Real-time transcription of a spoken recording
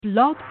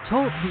Blog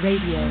Talk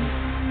Radio.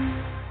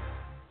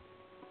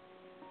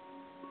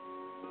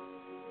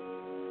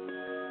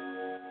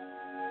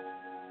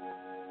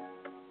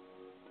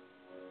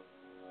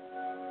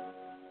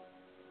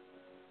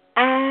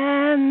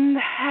 And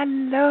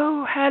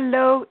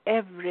hello,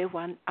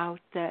 everyone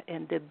out there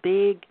in the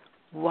big,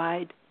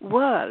 wide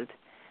world.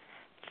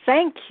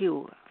 Thank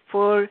you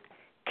for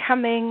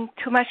coming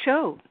to my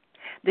show.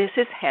 This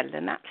is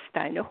Helena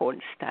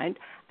Steiner-Hornsteyn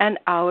and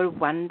our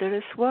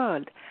wondrous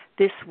world,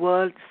 this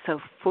world so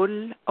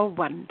full of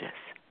wonders.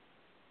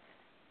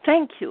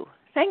 Thank you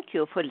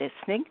for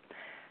listening.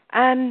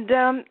 And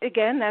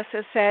again, as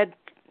I said,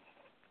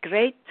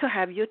 great to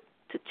have you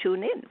to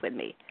tune in with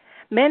me.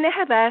 Many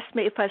have asked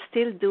me if I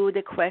still do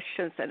the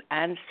questions and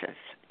answers,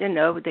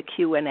 the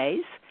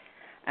Q&As,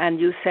 and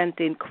you sent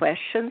in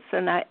questions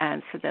and I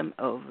answer them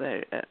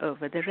over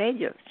the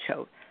radio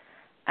show.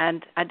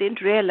 And I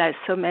didn't realize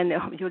so many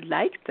of you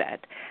liked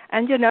that.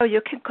 And,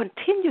 you can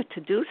continue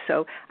to do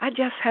so. I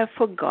just have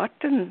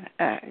forgotten,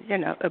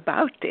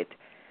 about it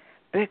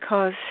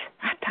because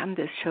I've done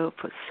this show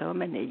for so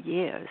many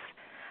years.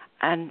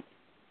 And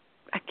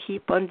I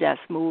keep on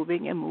just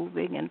moving.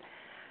 And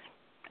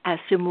as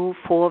you move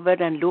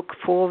forward and look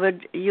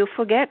forward, you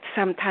forget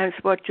sometimes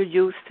what you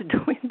used to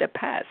do in the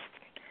past.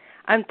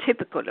 I'm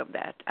typical of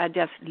that. I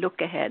just look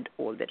ahead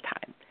all the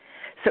time.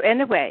 So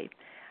anyway,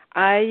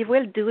 I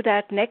will do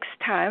that next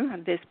time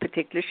on this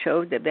particular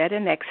show, the very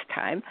next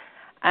time.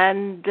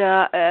 And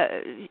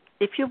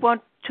if you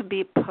want to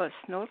be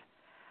personal,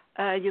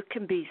 you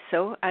can be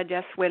so. I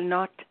just will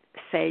not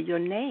say your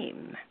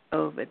name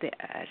over the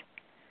air.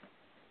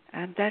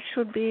 And that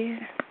should be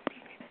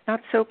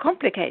not so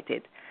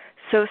complicated.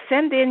 So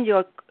send in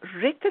your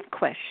written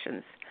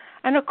questions.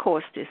 And, of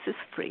course, this is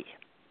free.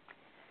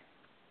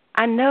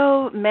 I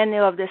know many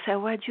of them say,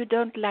 well, you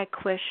don't like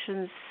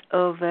questions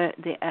over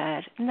the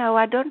air. No,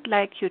 I don't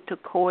like you to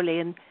call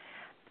in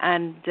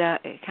and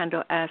kind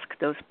of ask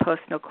those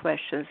personal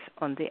questions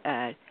on the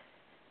air.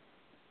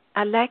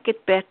 I like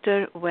it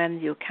better when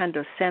you kind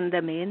of send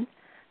them in,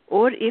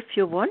 or if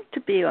you want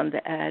to be on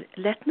the air,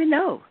 let me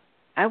know.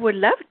 I would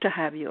love to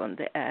have you on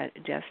the air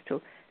just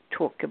to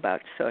talk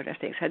about certain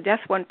things. I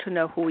just want to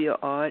know who you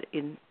are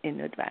in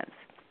advance.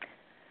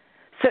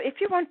 So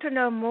if you want to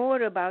know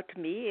more about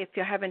me, if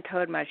you haven't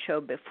heard my show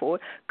before,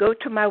 go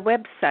to my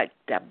website,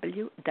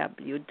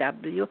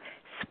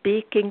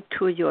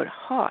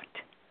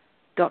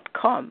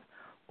 www.speakingtoyourheart.com,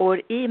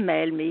 or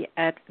email me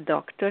at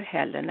Dr.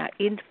 Helena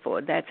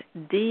Info. That's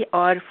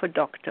DR for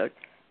doctor,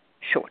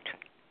 short.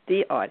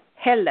 DR,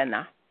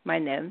 Helena, my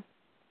name,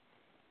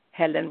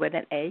 Helen with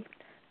an A,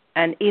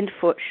 and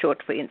info,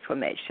 short for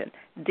information.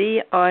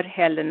 DR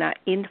Helena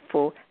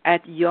Info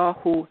at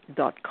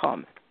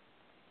yahoo.com.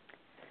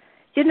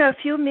 A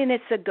few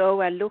minutes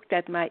ago, I looked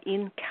at my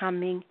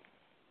incoming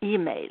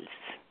emails.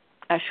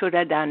 I should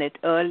have done it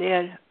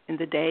earlier in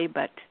the day,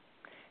 but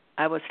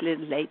I was a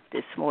little late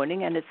this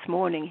morning, and it's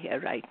morning here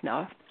right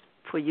now.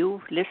 For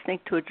you listening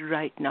to it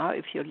right now,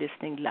 if you're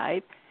listening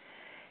live,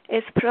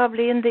 it's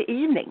probably in the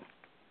evening.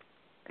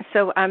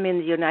 So I'm in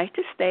the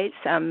United States.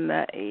 I'm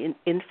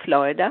in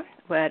Florida,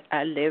 where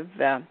I live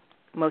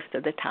most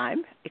of the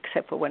time,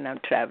 except for when I'm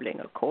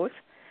traveling, of course.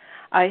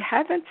 I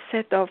haven't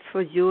set off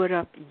for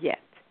Europe yet.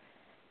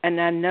 And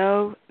I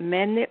know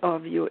many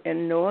of you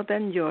in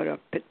Northern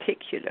Europe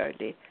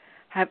particularly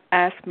have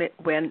asked me,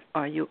 when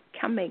are you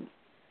coming?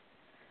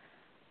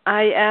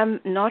 I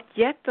am not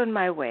yet on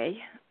my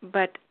way,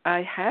 but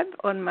I have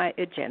on my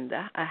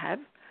agenda,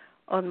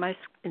 in my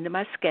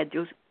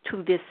schedules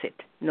to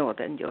visit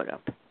Northern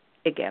Europe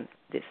again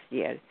this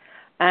year,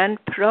 and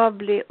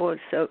probably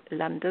also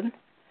London.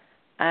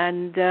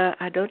 And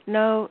I don't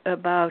know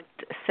about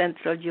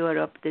Central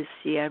Europe this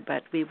year,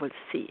 but we will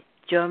see.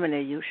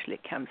 Germany usually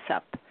comes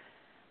up,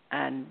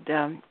 and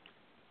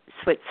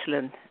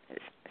Switzerland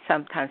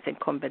sometimes in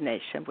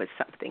combination with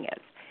something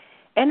else.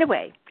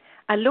 Anyway,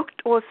 I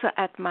looked also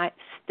at my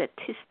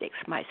statistics,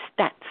 my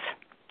stats,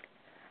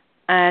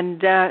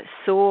 and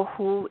saw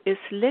who is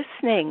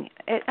listening.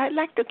 I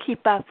like to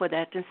keep up with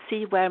that and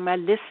see where my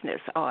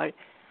listeners are.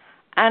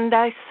 And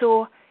I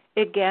saw,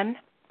 again,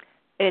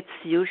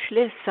 it's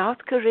usually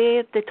South Korea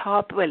at the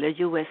top, well, the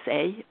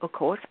USA, of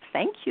course.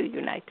 Thank you,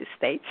 United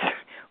States.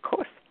 Of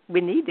course,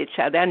 we need each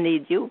other. I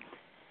need you.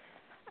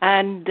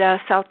 And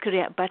South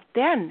Korea. But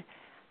then,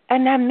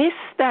 and I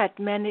missed that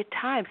many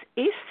times,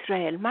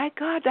 Israel. My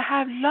God, I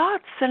have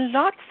lots and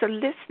lots of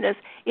listeners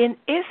in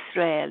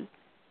Israel.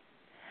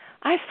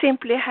 I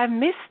simply have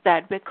missed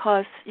that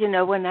because,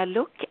 when I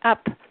look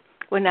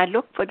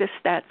for the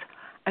stats,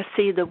 I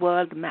see the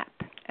world map.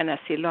 And I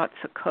see lots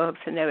of curves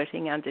and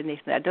everything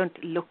underneath. And I don't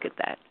look at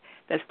that.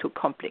 That's too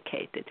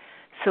complicated.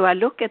 So I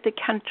look at the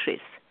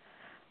countries.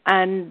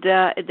 And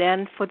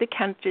then for the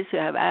countries, you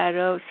have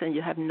arrows and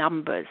you have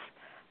numbers.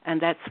 And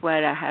that's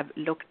where I have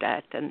looked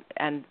at.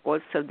 And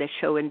also they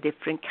show in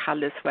different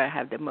colors where I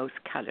have the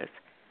most colors,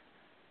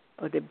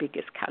 or the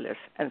biggest colors.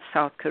 And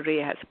South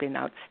Korea has been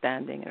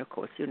outstanding, and, of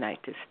course,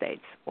 United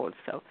States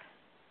also.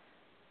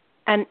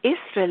 And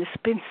Israel's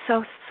been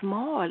so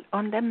small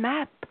on the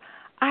map.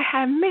 I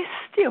have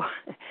missed you.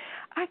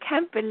 I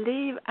can't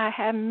believe I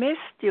have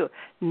missed you.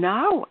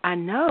 Now I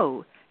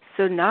know.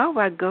 So now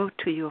I go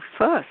to you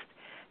first.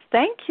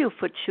 Thank you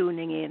for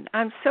tuning in.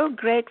 I'm so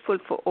grateful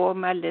for all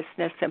my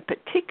listeners, and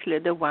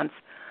particularly the ones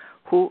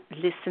who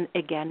listen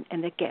again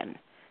and again.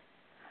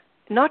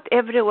 Not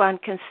everyone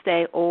can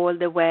stay all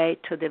the way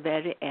to the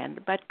very end,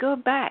 but go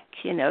back.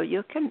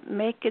 You can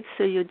make it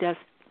so you just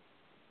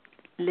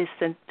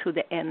listen to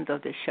the end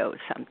of the show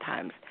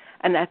sometimes.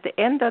 And at the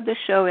end of the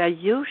show, I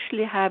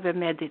usually have a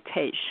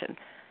meditation,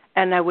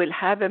 and I will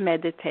have a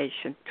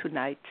meditation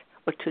tonight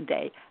or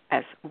today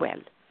as well,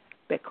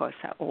 because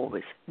I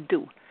always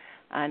do.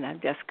 And I'm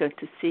just going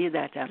to see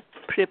that I'm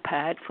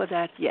prepared for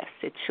that. Yes,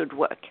 it should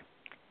work.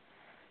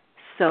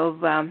 So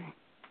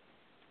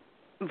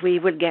we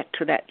will get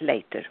to that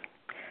later.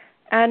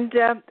 And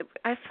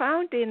I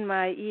found in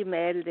my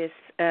email this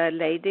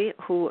lady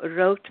who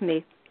wrote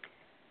me,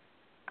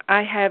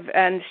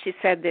 and she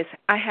said this,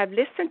 I have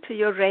listened to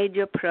your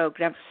radio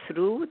programs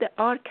through the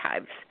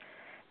archives,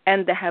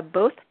 and they have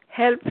both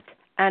helped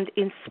and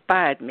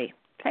inspired me.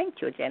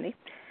 Thank you, Jenny.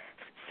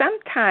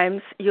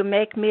 Sometimes you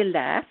make me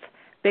laugh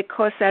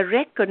because I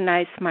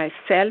recognize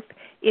myself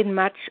in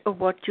much of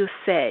what you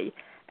say,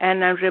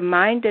 and I'm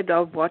reminded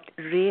of what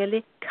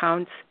really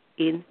counts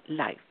in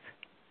life.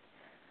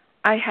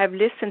 I have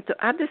listened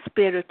to other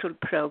spiritual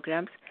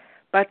programs,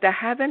 but I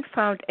haven't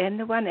found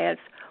anyone else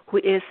who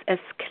is as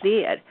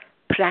clear,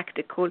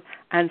 practical,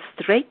 and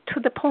straight to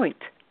the point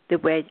the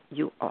way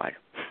you are.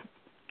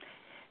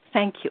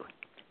 Thank you.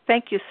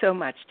 Thank you so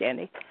much,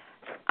 Jenny.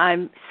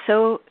 I'm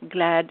so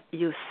glad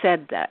you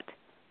said that,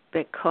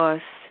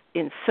 because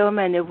in so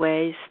many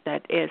ways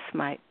that is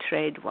my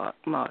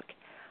trademark.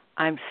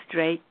 I'm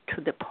straight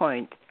to the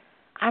point.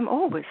 I'm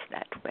always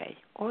that way,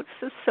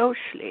 also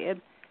socially.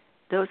 And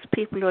those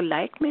people who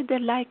like me, they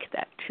like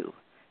that too.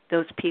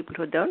 Those people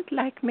who don't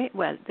like me,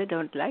 well, they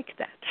don't like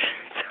that.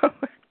 So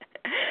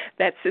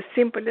that's as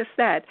simple as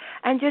that.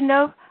 And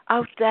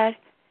out there,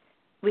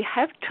 we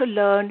have to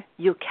learn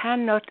you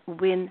cannot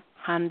win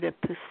 100%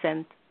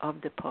 of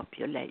the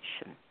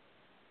population.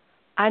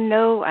 I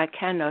know I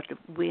cannot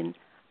win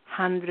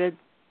 100%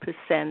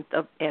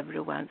 of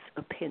everyone's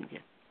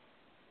opinion.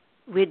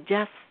 We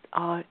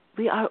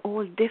are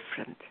all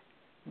different,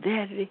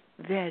 very,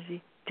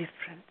 very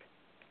different.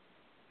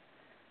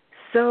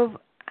 So,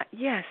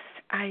 yes,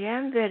 I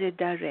am very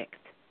direct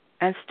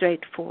and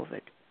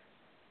straightforward.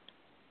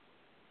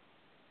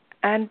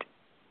 And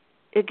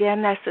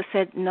again, as I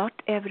said, not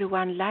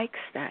everyone likes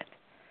that,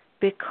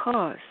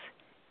 because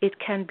it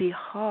can be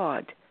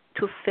hard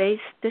to face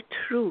the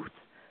truth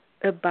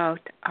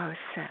about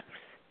ourselves.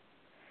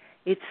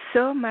 It's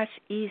so much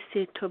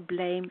easier to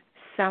blame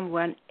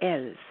someone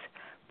else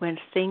when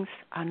things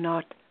are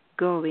not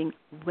going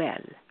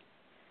well.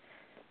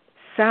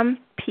 Some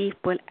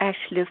people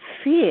actually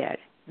fear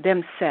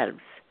themselves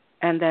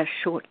and their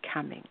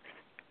shortcomings.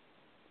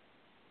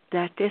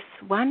 That is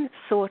one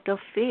sort of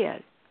fear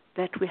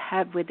that we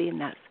have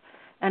within us.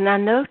 And I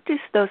notice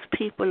those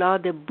people are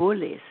the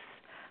bullies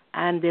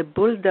and the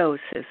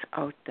bulldozers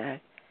out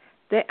there.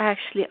 They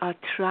actually are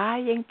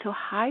trying to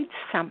hide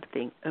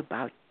something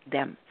about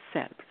themselves.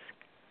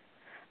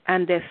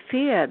 And they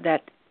fear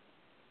that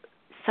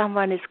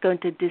someone is going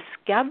to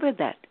discover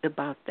that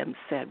about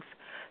themselves.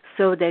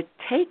 So they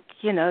take,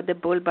 the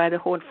bull by the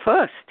horn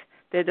first.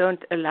 They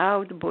don't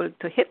allow the bull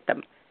to hit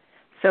them.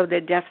 So they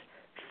just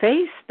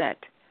face that.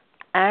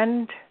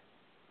 And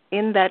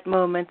in that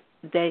moment,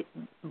 they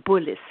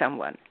bully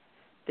someone.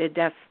 They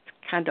just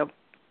kind of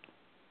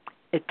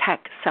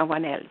attack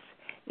someone else,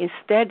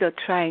 instead of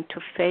trying to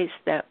face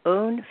their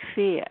own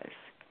fears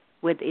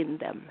within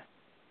them.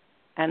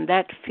 And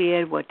that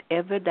fear,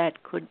 whatever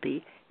that could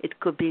be, it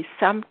could be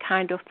some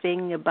kind of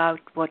thing about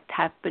what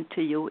happened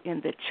to you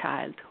in the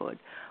childhood,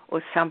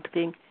 or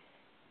something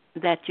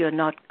that you're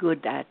not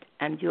good at,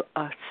 and you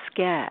are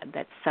scared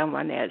that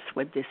someone else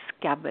will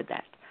discover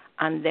that,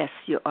 unless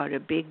you are a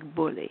big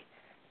bully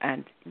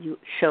and you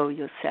show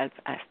yourself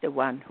as the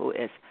one who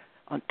is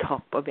on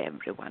top of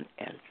everyone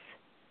else.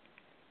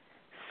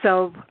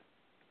 So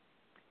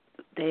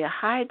they are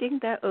hiding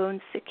their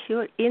own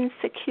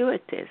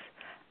insecurities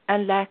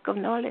and lack of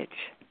knowledge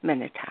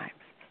many times.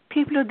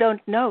 People who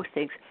don't know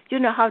things,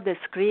 how they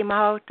scream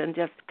out and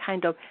just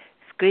kind of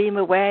scream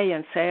away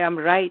and say, I'm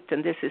right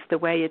and this is the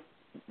way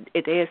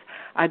it is.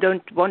 I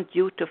don't want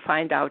you to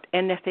find out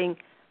anything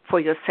for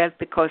yourself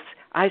because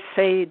I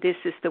say this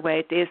is the way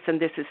it is and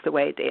this is the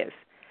way it is.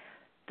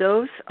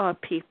 Those are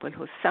people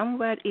who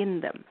somewhere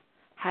in them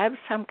have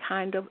some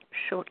kind of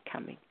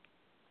shortcoming.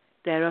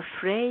 They're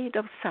afraid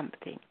of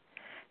something.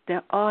 They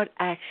are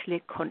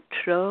actually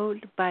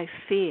controlled by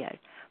fear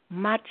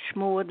much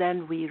more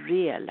than we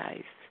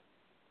realize.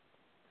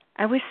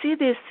 And we see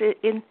this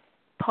in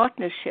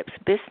partnerships,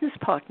 business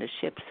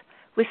partnerships.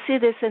 We see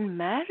this in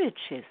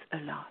marriages a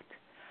lot.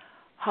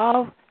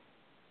 How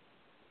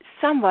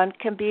someone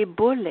can be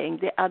bullying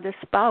the other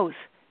spouse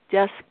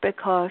just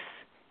because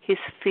he's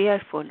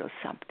fearful of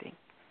something,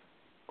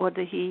 or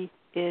that he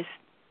is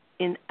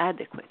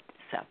inadequate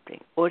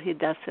something, or he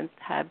doesn't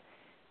have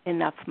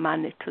enough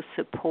money to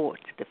support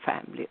the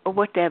family, or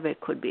whatever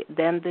it could be,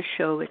 then they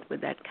show it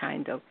with that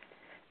kind of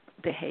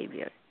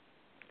behavior.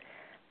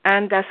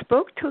 And I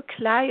spoke to a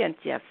client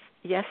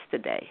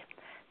yesterday.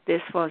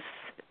 This was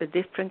a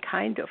different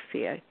kind of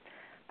fear.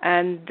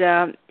 And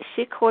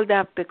she called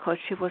up because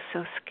she was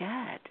so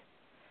scared.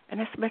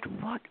 And I said,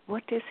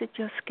 what is it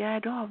you're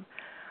scared of?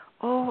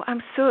 Oh,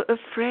 I'm so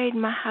afraid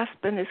my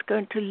husband is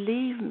going to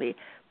leave me.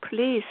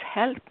 Please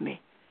help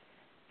me.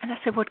 And I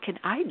said, what can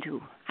I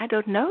do? I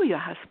don't know your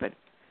husband.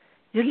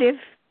 You live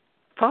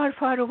far,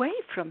 far away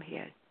from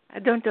here. I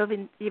don't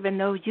even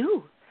know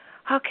you.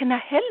 How can I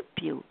help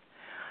you?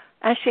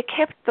 And she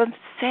kept on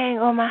saying,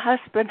 oh, my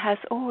husband has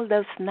all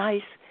those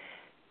nice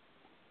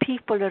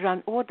people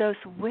around, all those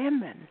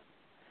women.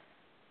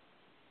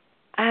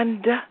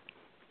 And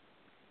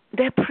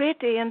they're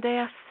pretty and they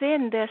are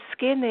thin, they're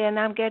skinny, and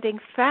I'm getting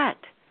fat.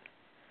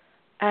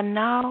 And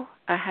now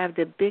I have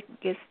the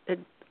biggest,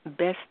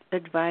 best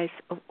advice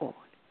of all.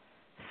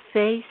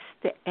 Face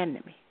the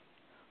enemy.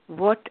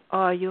 What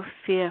are you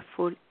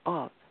fearful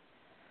of?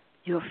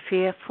 You're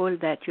fearful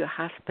that your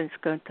husband's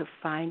going to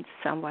find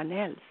someone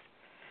else.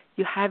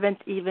 You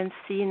haven't even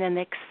seen an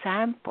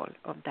example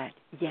of that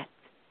yet.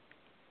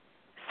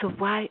 So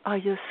why are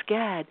you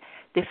scared?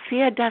 The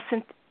fear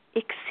doesn't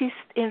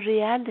exist in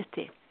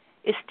reality.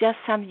 It's just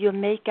something you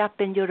make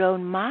up in your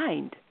own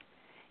mind.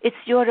 It's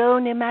your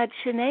own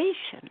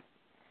imagination.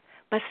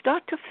 But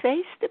start to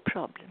face the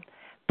problem.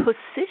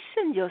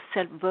 Position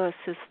yourself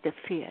versus the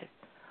fear.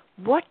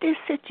 What is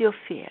it you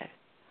fear?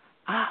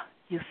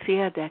 You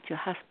fear that your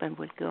husband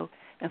will go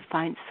and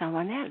find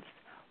someone else.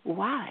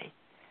 Why?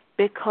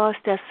 Because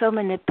there's so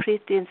many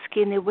pretty and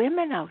skinny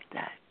women out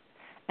there.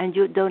 And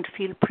you don't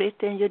feel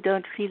pretty and you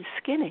don't feel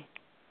skinny.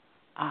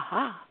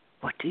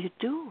 What do you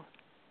do?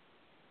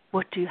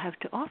 What do you have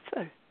to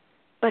offer?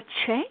 But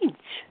change.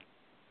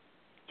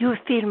 You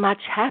feel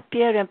much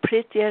happier and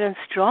prettier and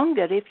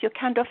stronger if you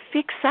kind of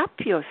fix up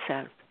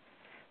yourself.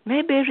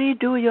 Maybe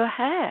redo your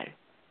hair.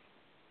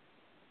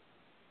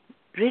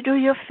 Redo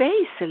your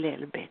face a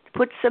little bit.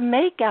 Put some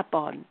makeup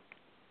on.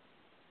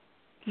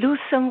 Lose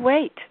some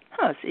weight.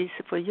 It's easy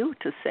for you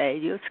to say.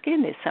 You're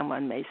skinny,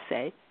 someone may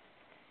say.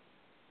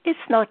 It's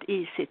not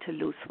easy to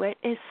lose weight.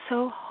 It's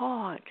so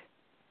hard.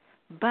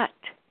 But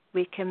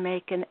we can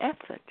make an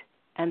effort,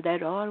 and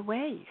there are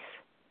ways.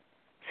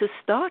 So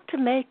start to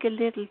make a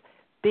little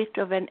bit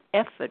of an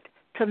effort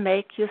to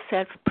make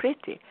yourself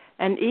pretty.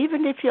 And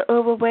even if you're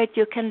overweight,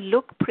 you can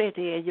look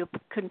pretty, and you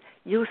can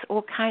use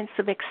all kinds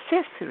of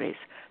accessories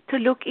to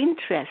look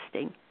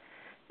interesting.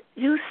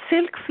 Use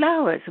silk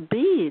flowers,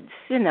 beads,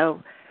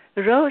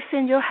 rose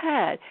in your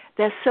hair.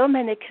 There's so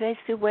many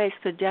crazy ways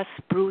to just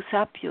spruce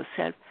up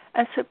yourself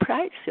and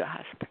surprise your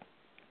husband.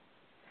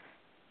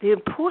 The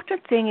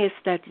important thing is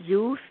that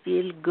you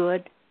feel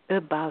good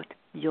about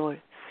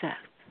yourself.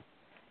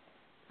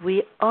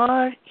 We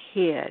are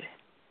here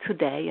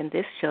today in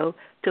this show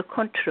to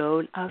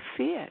control our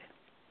fear,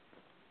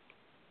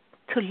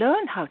 to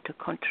learn how to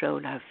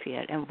control our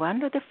fear. And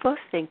one of the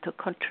first things to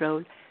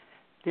control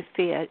the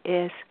fear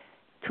is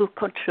to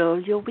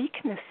control your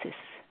weaknesses.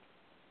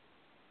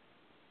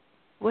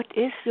 What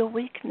is your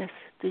weakness?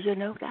 Do you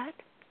know that?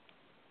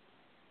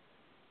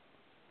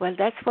 Well,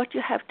 that's what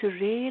you have to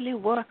really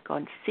work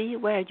on. See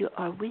where you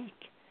are weak.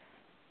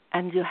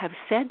 And you have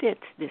said it.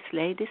 This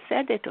lady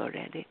said it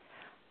already.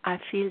 I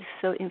feel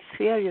so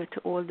inferior to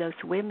all those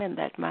women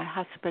that my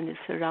husband is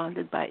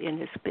surrounded by in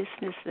his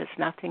business. There's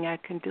nothing I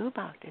can do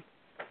about it.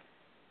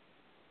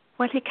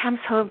 Well, he comes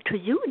home to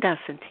you,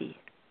 doesn't he?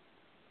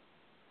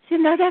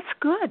 That's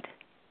good.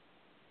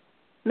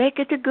 Make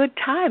it a good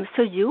time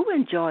so you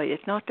enjoy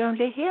it, not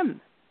only him.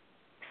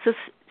 So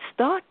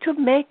start to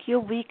make your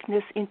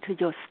weakness into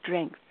your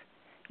strength.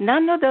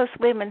 None of those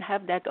women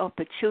have that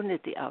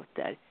opportunity out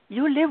there.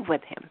 You live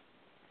with him.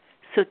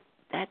 So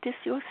that is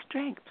your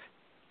strength.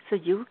 So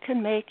you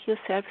can make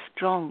yourself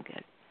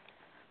stronger.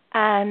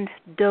 And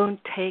don't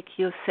take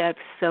yourself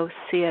so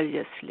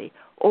seriously,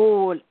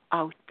 all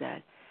out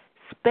there.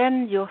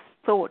 Spend your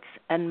thoughts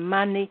and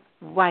money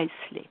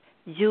wisely.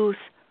 Use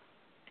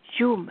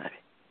humor.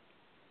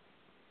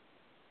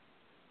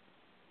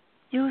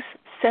 Use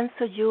sense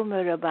of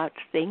humor about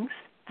things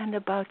and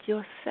about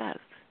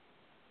yourself.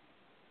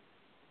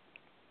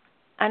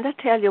 And I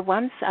tell you,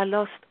 once I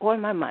lost all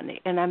my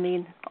money, and I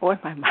mean all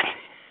my money.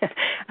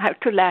 I have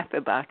to laugh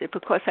about it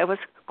because I was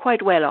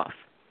quite well off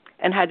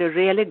and had a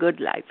really good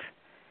life.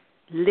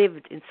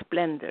 Lived in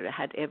splendor, I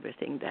had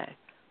everything there.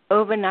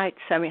 Overnight,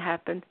 something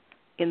happened.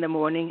 In the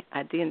morning,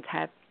 I didn't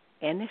have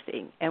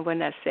anything. And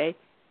when I say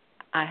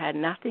I had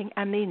nothing,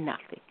 I mean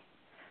nothing.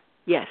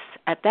 Yes,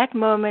 at that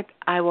moment,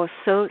 I was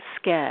so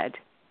scared.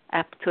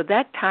 Up to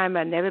that time,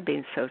 I'd never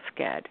been so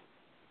scared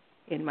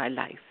in my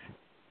life.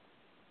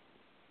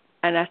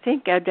 And I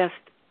think I just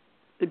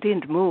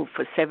didn't move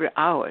for several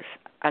hours.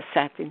 I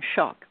sat in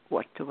shock.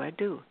 What do I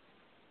do?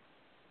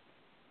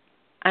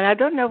 And I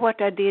don't know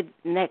what I did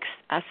next.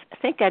 I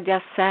think I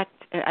just sat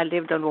I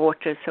lived on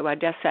water, so I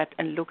just sat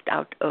and looked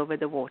out over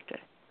the water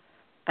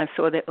and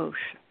saw the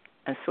ocean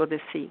and saw the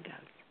seagulls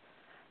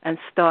and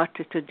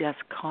started to just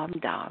calm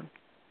down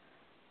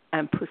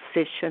and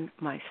position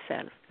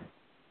myself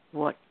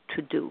what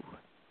to do.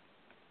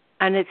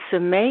 And it's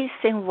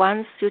amazing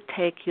once you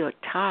take your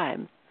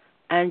time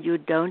and you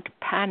don't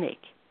panic,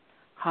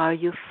 how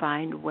you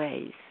find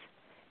ways.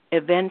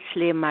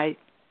 Eventually my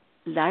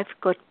life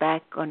got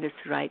back on its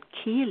right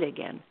keel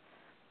again.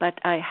 But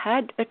I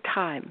had a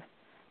time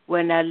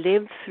when I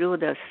lived through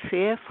those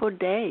fearful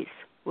days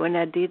when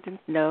I didn't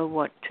know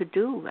what to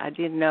do. I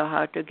didn't know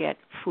how to get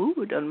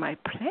food on my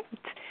plate.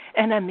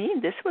 And I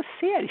mean, this was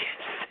serious.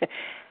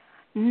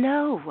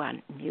 No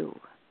one knew,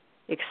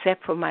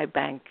 except for my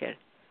banker,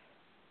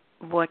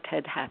 what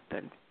had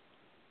happened.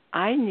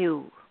 I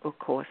knew, of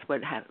course,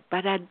 what happened,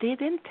 but I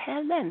didn't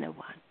tell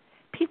anyone.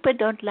 People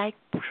don't like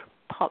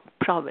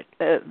problems.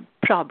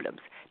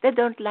 They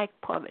don't like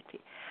poverty.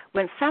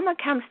 When someone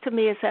comes to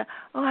me and says,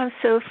 oh, I'm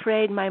so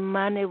afraid my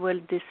money will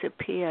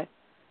disappear,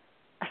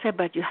 I say,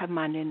 but you have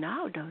money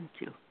now, don't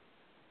you?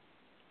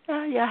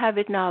 Yeah, you have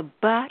it now,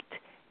 but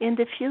in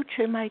the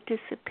future it might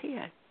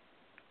disappear.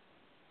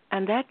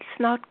 And that's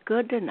not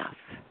good enough.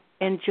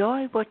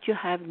 Enjoy what you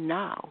have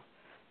now,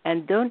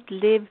 and don't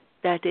live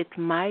that it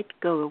might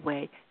go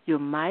away. You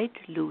might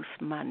lose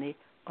money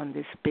on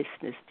this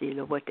business deal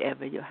or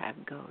whatever you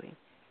have going.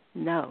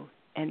 No,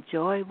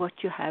 enjoy what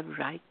you have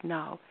right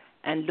now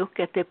and look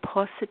at the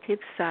positive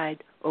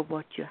side of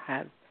what you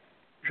have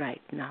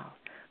right now.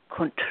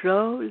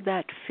 Control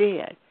that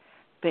fear,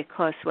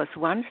 because was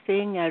one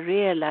thing I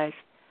realized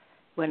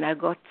when I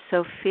got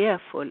so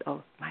fearful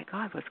of, my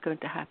God, what's going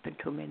to happen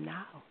to me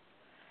now?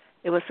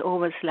 It was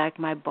almost like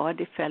my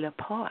body fell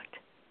apart.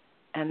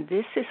 And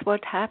this is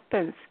what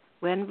happens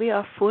when we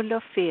are full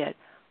of fear.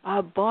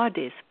 Our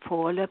bodies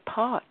fall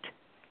apart.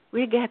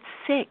 We get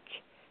sick,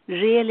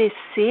 really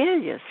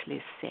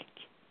seriously sick.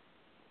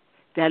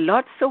 There are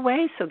lots of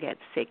ways to get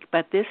sick,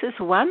 but this is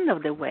one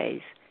of the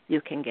ways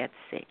you can get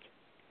sick.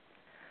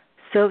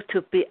 So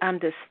to be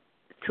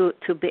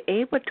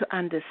able to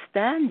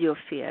understand your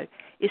fear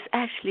is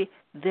actually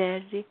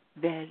very,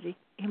 very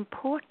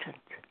important.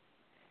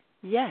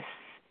 Yes,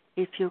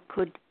 if you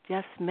could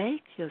just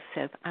make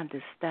yourself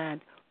understand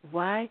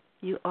why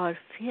you are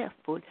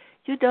fearful.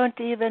 You don't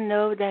even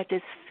know that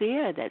it's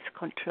fear that's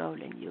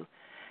controlling you.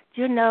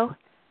 You know,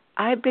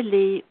 I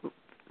believe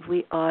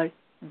we are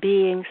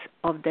beings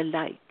of the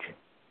light,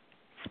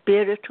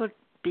 spiritual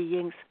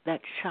beings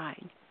that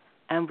shine,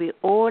 and we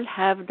all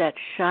have that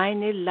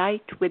shiny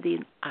light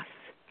within us.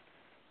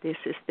 This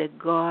is the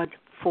God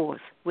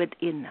force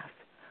within us.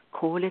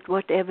 Call it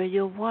whatever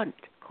you want.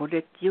 Call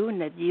it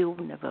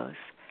universe,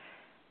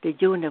 the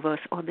universe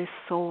or the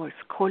source.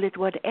 Call it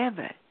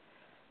whatever.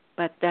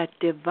 But that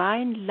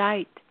divine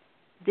light,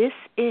 this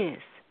is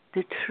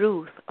the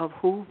truth of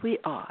who we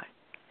are.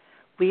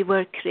 We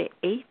were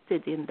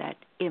created in that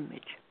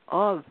image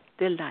of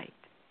the light.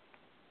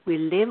 We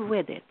live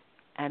with it,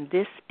 and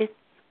this is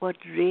what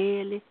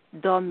really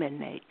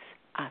dominates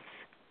us,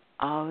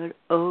 our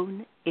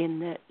own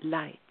inner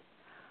light.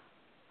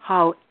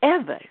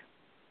 However,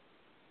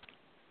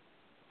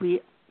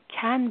 we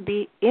can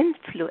be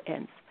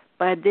influenced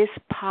by this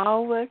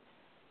power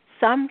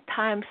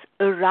sometimes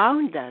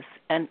around us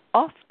and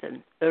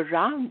often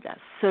around us,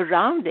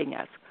 surrounding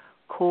us,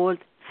 called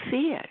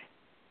fear.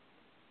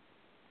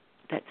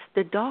 That's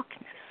the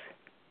darkness.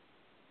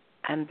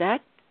 And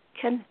that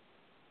can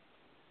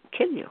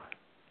kill you,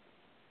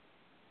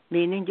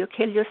 meaning you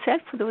kill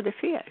yourself through the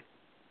fear.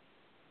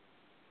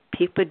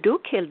 People do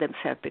kill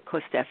themselves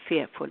because they're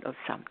fearful of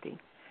something.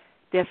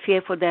 They're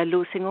fearful they're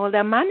losing all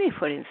their money,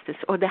 for instance,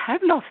 or they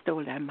have lost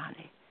all their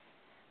money.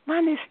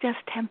 Money is just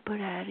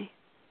temporary.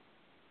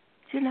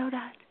 Do you know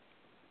that?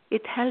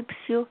 It helps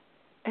you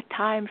at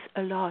times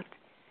a lot.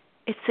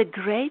 It's a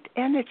great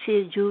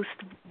energy used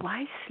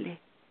wisely.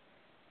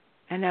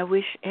 And I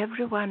wish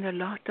everyone a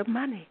lot of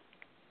money.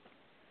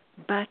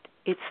 But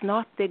it's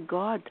not the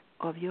God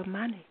of your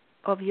money,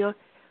 of your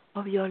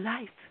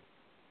life.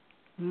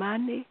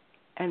 Money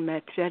and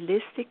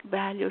materialistic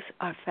values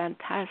are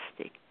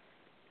fantastic.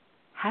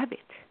 Have it.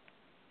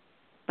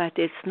 But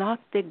it's not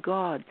the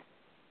God.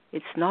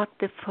 It's not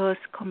the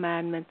first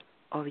commandment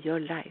of your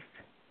life.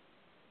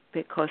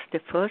 Because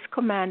the first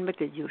commandment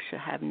that you shall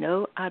have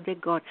no other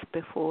gods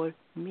before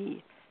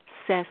me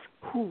says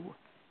who?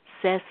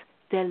 Says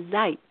the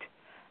light.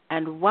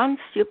 And once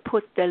you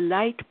put the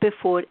light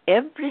before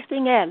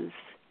everything else,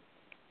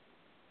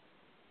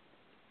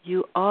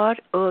 you are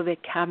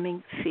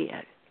overcoming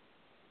fear.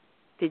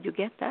 Did you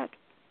get that?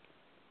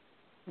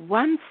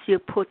 Once you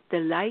put the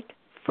light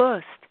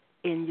first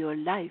in your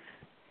life,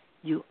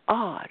 you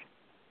are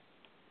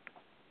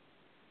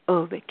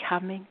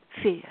overcoming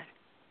fear.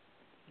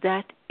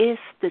 That is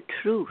the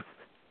truth.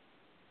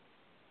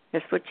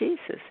 That's what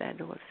Jesus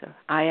said also.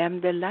 I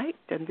am the light,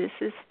 and this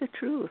is the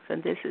truth,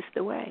 and this is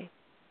the way.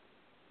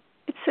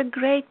 It's a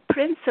great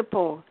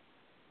principle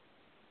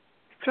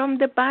from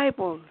the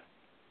Bible.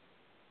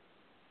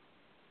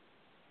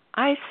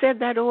 I said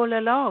that all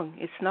along.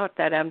 It's not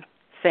that I'm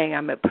saying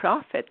I'm a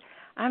prophet.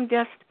 I'm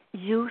just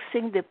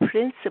using the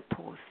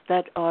principles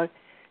that are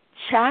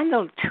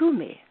channeled to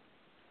me.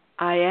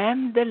 I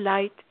am the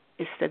light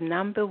is the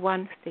number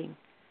one thing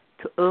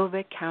to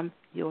overcome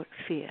your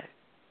fear.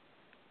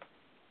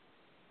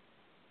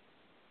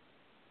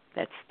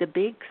 That's the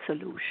big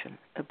solution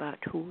about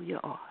who you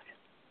are.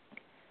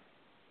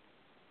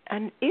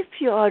 And if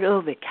you are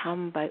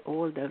overcome by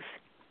all those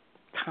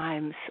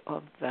times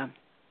of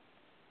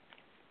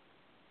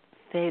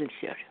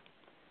failure,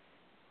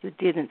 you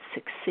didn't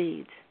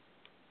succeed,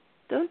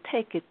 don't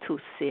take it too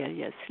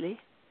seriously.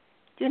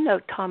 You know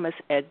Thomas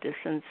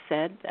Edison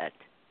said that.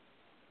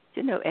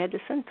 You know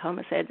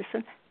Thomas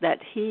Edison, that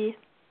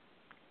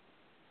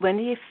when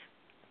he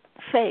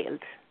failed,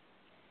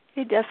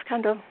 he just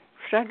kind of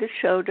shrugged his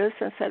shoulders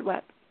and said,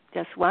 well,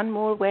 just one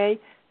more way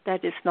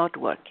that is not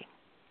working.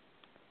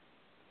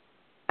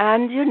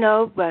 And you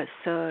know,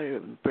 Sir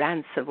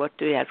Branson, what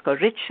do you have called?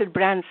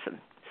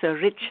 Sir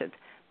Richard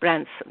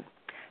Branson,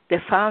 the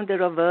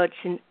founder of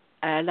Virgin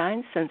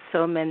Airlines and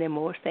so many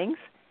more things,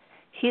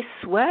 he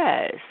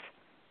swears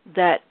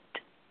that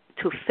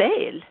to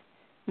fail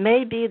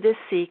may be the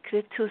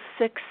secret to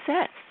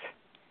success.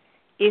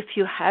 If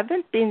you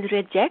haven't been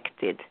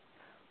rejected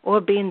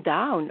or been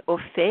down or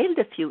failed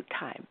a few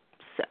times,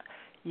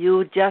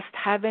 you just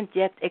haven't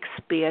yet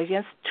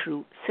experienced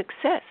true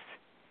success.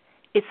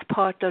 It's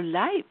part of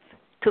life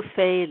to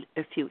fail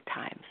a few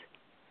times.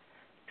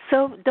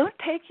 So don't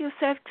take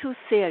yourself too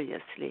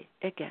seriously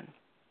again.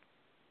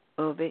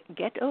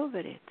 Get over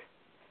it.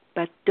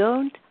 But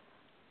don't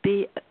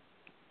be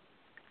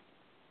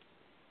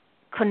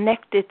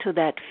connected to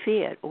that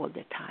fear all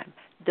the time.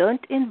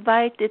 Don't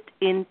invite it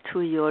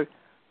into your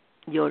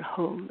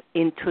home,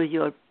 into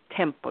your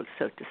temple,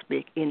 so to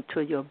speak,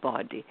 into your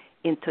body,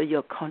 into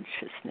your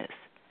consciousness.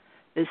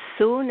 As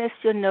soon as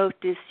you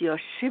notice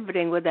you're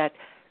shivering with that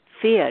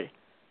fear,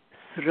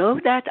 throw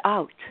that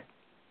out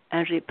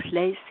and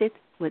replace it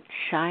with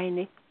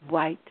shiny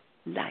white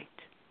light.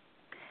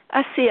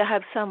 I see I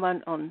have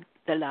someone on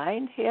the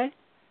line here.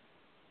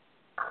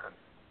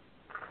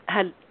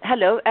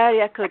 Hello,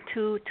 area code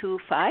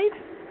 225.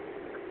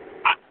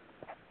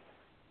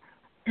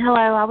 Hello,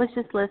 I was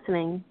just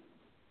listening.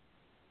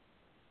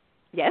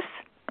 Yes?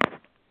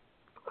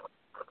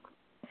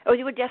 Oh,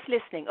 you were just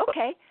listening.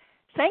 Okay.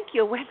 Thank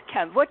you.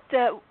 Welcome.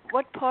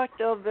 What part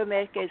of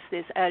America is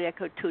this, area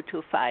code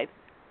 225?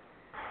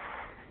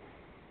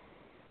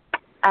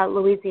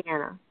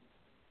 Louisiana.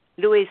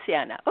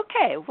 Louisiana.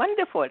 Okay,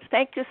 wonderful.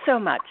 Thank you so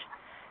much.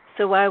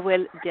 So I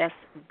will just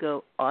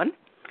go on,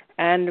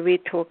 and we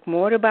talk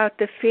more about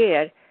the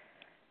fear.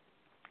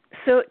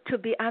 So to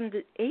be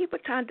able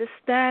to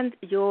understand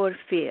your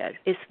fear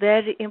is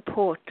very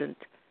important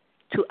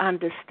to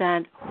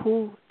understand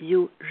who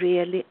you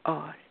really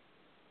are.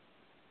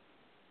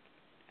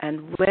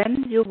 And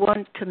when you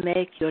want to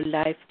make your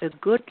life a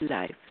good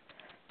life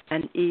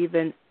and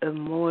even a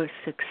more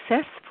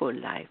successful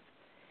life,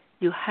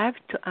 you have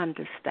to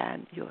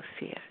understand your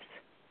fears.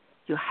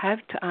 You have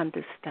to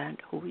understand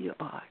who you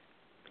are.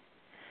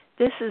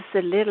 This is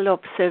a little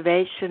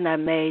observation I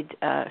made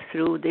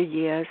through the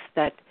years,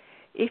 that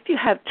if you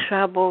have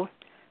trouble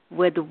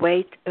with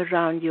weight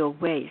around your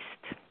waist,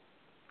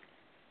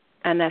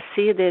 and I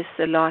see this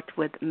a lot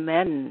with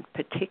men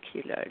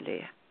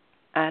particularly,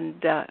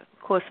 and of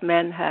course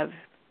men have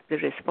the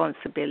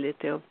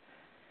responsibility of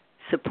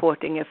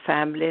supporting a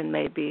family, and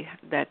maybe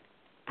that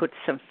puts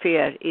some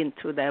fear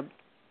into their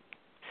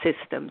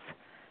systems,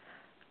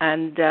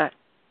 and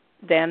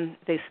then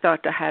they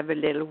start to have a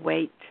little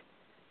weight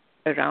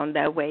around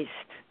their waist,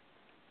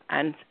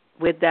 and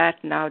with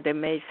that now they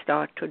may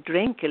start to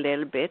drink a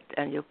little bit,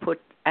 and you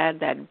add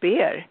that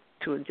beer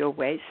to your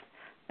waist,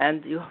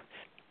 and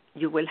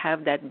you will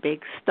have that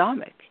big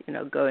stomach,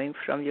 going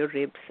from your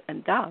ribs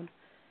and down.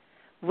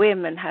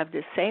 Women have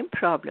the same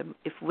problem.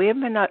 If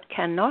women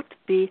cannot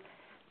be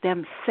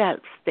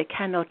themselves, they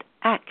cannot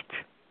act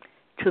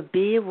to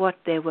be what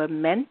they were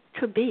meant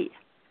to be.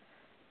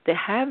 They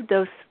have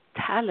those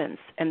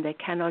talents, and they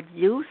cannot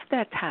use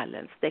their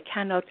talents. They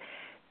cannot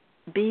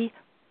be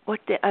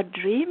what they are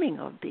dreaming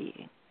of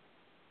being.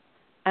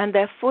 And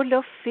they're full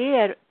of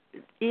fear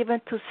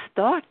even to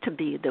start to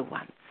be the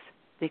ones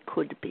they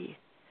could be.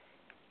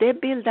 They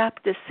build up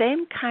the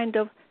same kind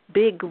of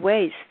big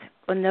waist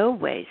or no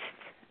waist,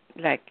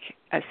 like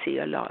I see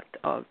a lot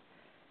of.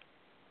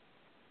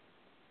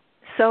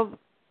 So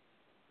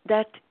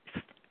that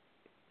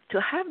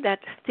to have that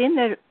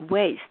thinner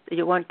waist,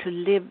 you want to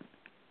live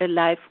a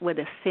life with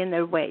a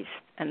thinner waist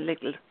and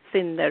little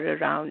thinner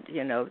around,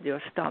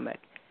 your stomach.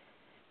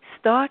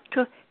 Start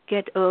to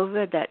get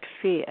over that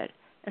fear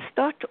and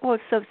start to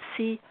also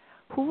see,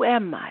 who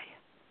am I?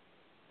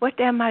 What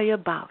am I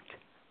about?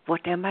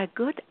 What am I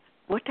good at?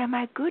 What am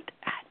I good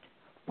at?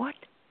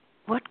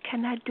 What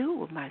can I do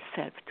with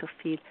myself to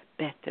feel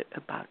better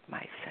about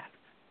myself?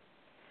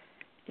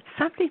 It's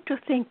something to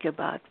think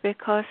about,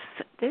 because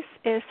this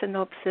is an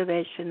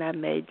observation I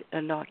made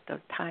a lot of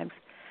times.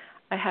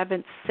 I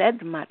haven't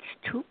said much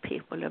to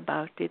people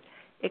about it,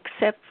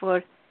 except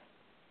for,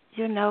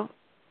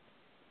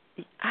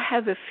 I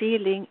have a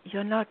feeling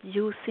you're not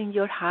using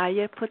your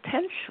higher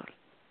potential.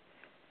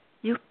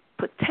 You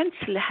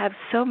potentially have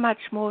so much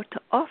more to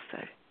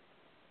offer.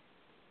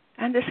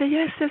 And they say,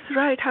 yes, that's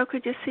right. How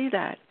could you see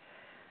that?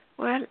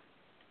 Well,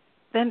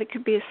 then it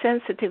could be a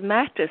sensitive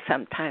matter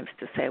sometimes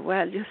to say,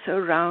 well, you're so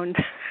round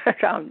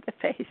around the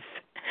face,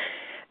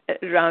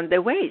 around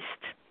the waist.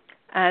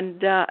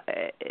 And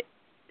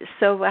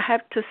so I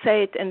have to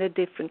say it in a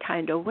different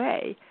kind of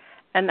way.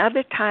 And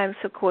other times,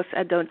 of course,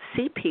 I don't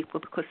see people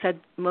because I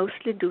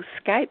mostly do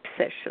Skype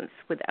sessions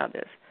with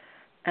others.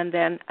 And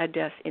then I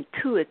just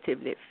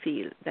intuitively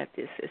feel that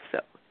this is so.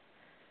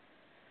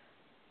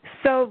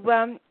 So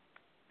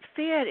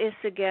fear is,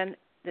 again,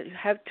 that you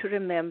have to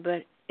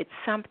remember, it's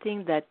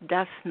something that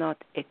does not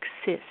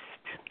exist.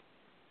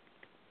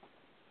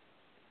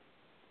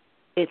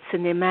 It's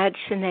an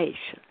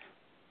imagination.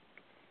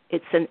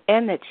 It's an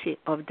energy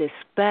of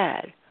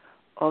despair,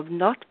 of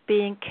not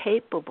being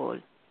capable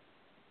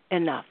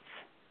enough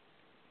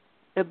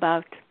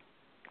about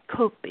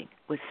coping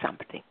with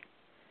something.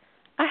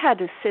 I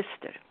had a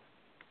sister,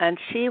 and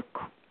she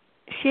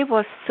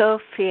was so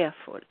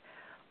fearful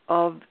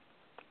of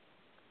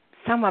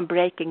someone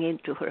breaking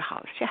into her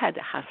house. She had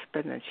a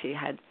husband, and she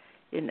had,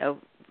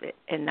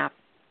 enough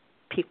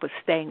people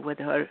staying with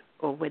her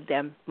or with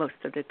them most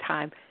of the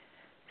time.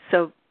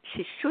 So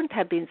she shouldn't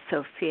have been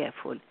so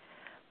fearful.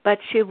 But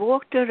she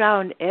walked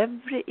around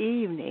every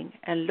evening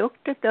and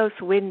looked at those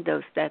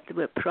windows that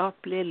were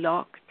properly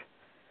locked.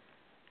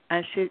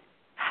 And she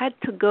had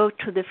to go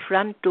to the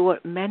front door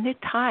many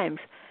times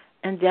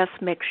and just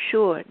make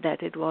sure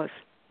that it was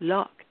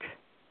locked.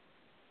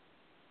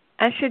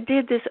 And she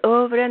did this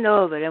over and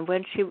over. And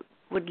when she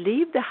would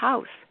leave the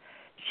house,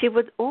 she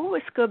would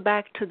always go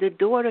back to the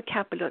door a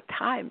couple of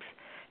times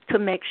to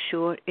make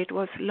sure it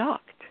was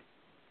locked.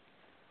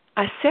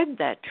 I said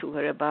that to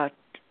her about,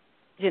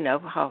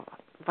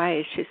 why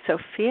is she so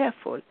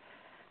fearful?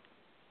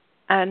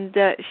 And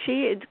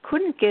she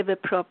couldn't give a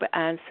proper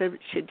answer.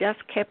 She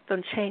just kept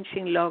on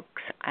changing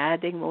locks,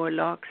 adding more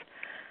locks.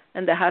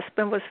 And the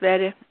husband was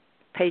very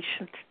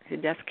patient. He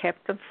just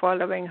kept on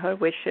following her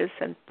wishes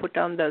and put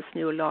on those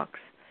new locks.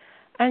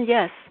 And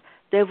yes,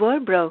 they were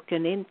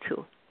broken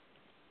into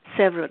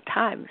several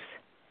times,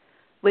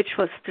 which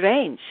was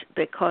strange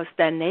because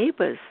their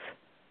neighbors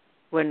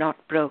were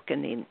not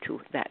broken into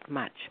that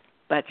much.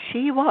 But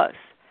she was.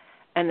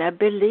 And I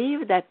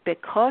believe that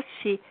because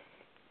she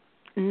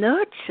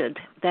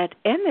nurtured that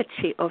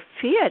energy of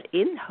fear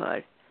in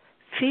her,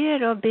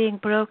 fear of being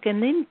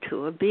broken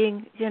into, or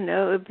being,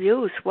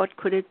 abused, what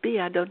could it be?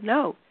 I don't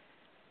know.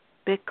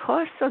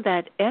 Because of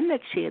that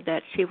energy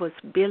that she was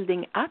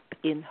building up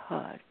in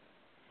her,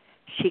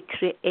 she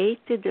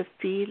created a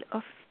field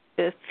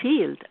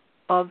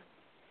of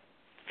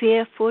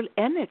fearful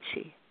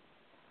energy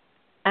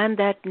and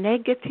that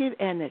negative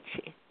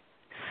energy.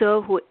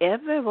 So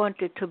whoever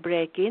wanted to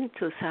break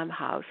into some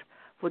house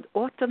would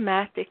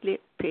automatically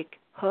pick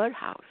her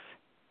house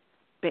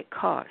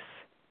because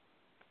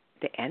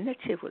the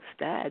energy was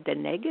there. The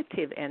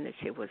negative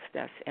energy was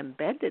just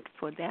embedded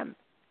for them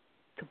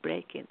to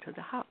break into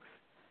the house.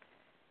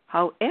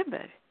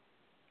 However,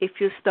 if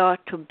you start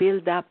to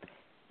build up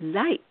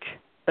light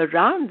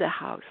around the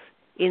house,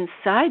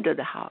 inside of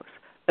the house,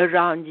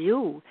 around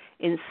you,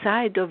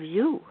 inside of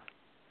you,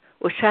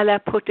 or shall I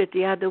put it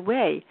the other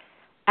way,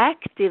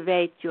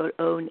 activate your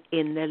own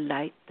inner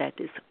light that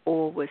is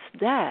always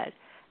there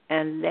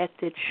and let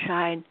it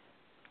shine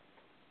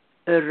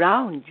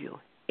around you,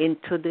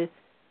 into the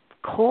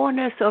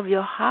corners of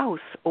your house,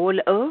 all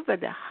over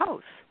the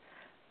house.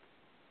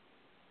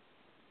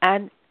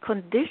 And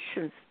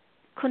condition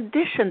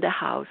the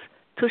house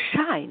to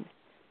shine,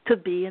 to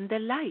be in the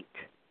light.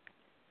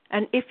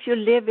 And if you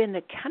live in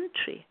a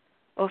country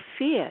of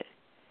fear,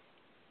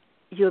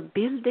 you're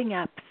building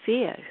up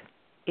fear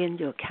in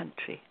your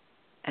country.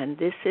 And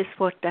this is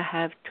what I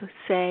have to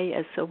say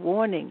as a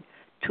warning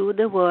to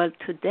the world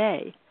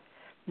today,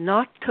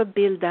 not to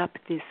build up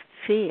this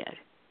fear,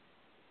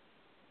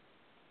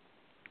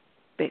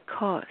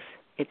 because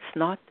it's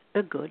not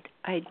a good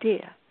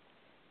idea.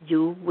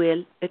 You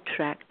will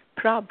attract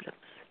problems.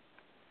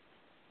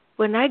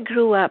 When I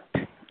grew up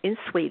in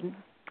Sweden,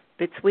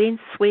 between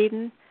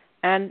Sweden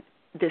and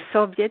the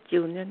Soviet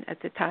Union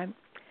at the time,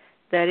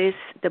 there is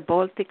the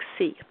Baltic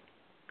Sea.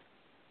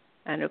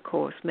 And of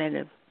course, many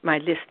of my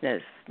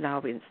listeners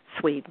now in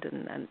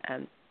Sweden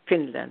and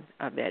Finland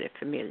are very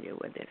familiar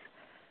with this.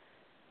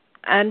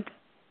 And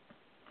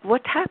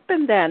what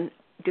happened then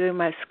during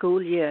my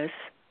school years,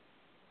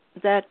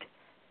 that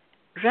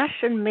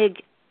Russian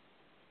MiG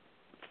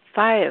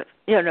fighters,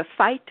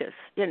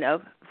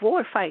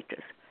 war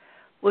fighters,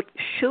 would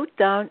shoot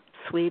down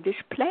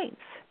Swedish planes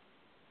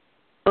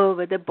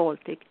over the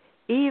Baltic,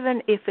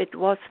 even if it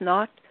was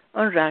not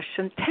on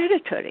Russian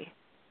territory.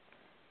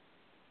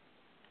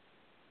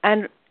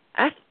 And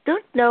I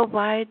don't know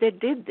why they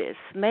did this.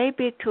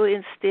 Maybe to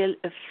instill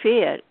a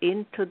fear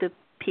into the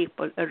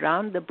people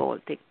around the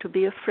Baltic, to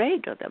be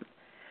afraid of them,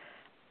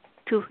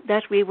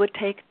 that we would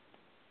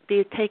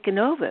be taken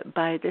over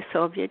by the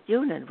Soviet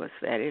Union was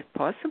very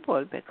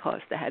possible because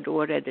they had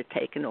already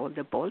taken all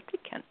the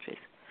Baltic countries.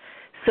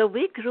 So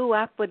we grew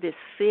up with this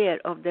fear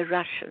of the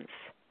Russians.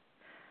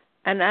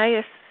 And I,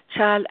 as a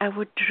child, I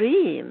would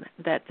dream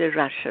that the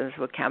Russians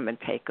would come and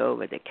take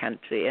over the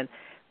country. And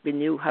we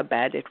knew how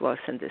bad it was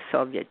in the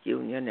Soviet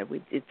Union, and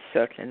we did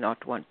certainly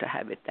not want to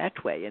have it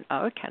that way in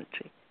our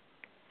country.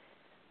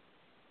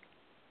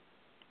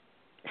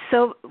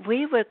 So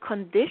we were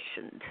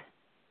conditioned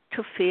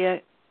to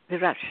fear the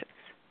Russians.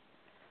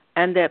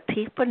 And there are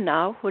people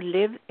now who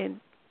live they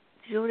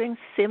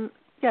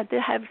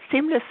have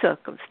similar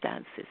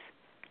circumstances.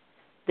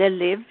 They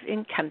live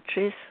in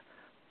countries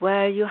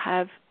where you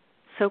have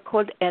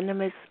so-called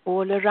enemies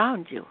all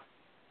around you.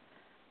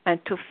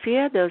 And to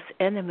fear those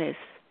enemies,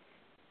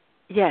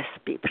 yes,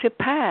 be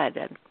prepared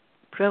and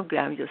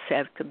program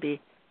yourself to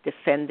be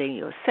defending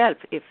yourself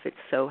if it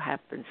so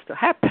happens to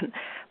happen.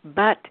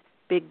 But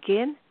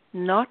begin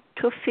not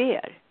to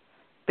fear,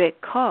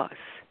 because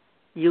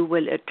you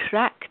will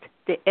attract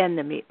the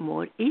enemy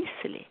more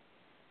easily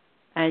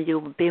and you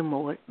will be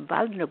more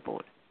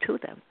vulnerable to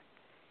them.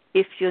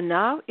 If you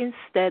now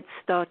instead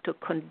start to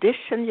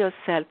condition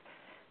yourself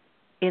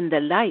in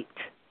the light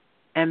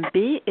and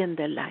be in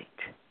the light,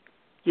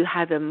 you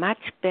have a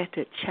much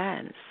better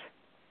chance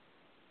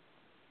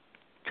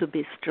to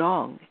be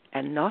strong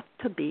and not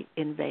to be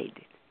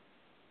invaded.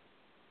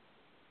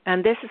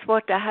 And this is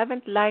what I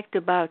haven't liked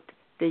about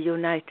the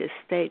United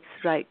States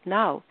right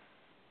now.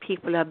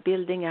 People are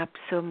building up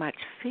so much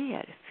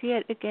fear.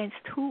 Fear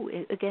against who?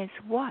 Against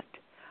what?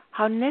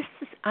 How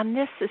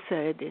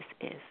unnecessary this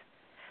is.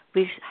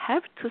 We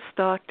have to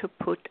start to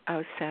put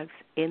ourselves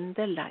in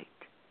the light.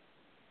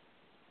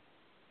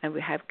 And we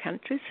have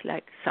countries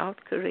like South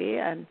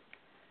Korea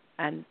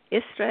and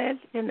Israel,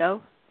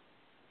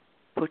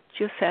 put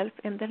yourself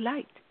in the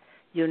light.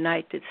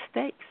 United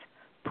States,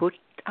 put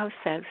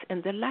ourselves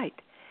in the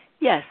light.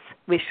 Yes,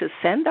 we should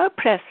send our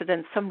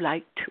president some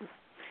light too.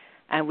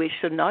 And we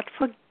should not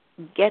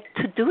forget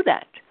to do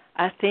that.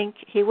 I think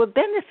he will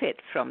benefit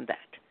from that.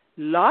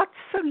 Lots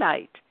of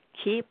light.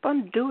 Keep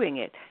on doing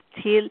it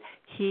till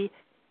he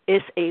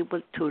is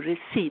able to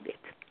receive it.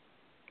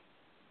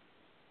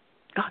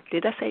 Oh,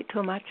 did I say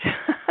too much?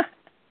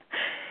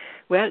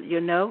 Well,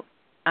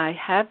 I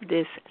have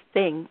this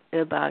thing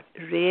about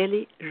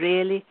really,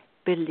 really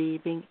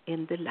believing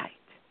in the light.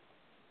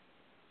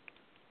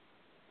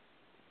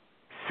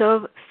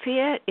 So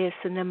fear is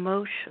an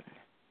emotion,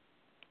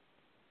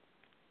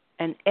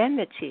 an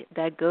energy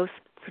that goes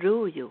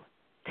through you,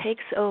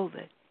 takes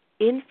over,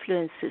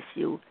 influences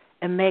you,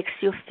 and makes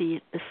you feel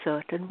a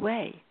certain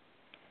way.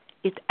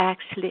 It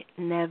actually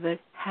never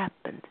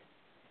happened.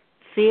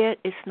 Fear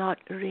is not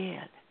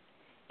real.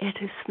 It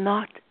is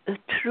not a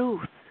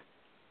truth.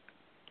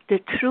 The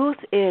truth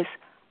is,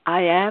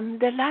 I am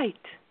the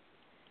light.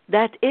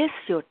 That is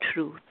your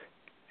truth.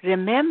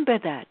 Remember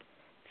that.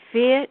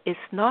 Fear is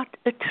not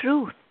a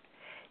truth.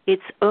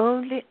 It's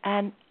only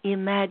an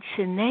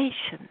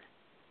imagination.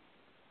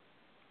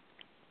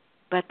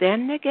 But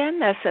then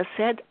again, as I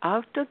said,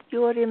 out of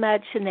your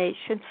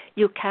imagination,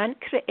 you can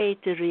create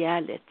a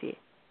reality.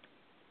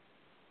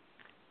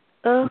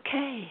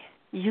 Okay,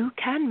 you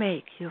can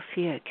make your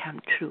fear come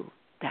true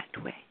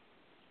that way,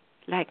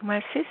 like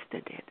my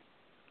sister did.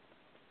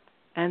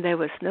 And there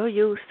was no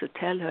use to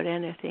tell her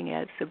anything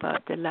else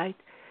about the light.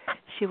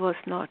 She was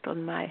not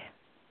on my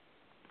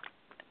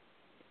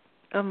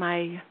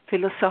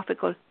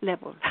philosophical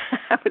level.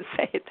 I would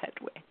say it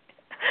that way.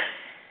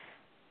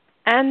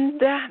 And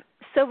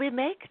so we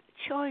make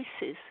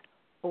choices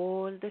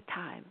all the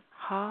time,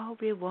 how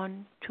we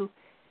want to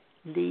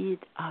lead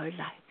our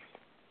lives.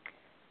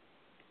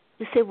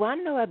 You see,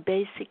 one of our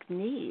basic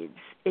needs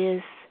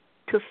is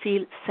to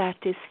feel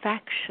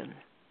satisfaction,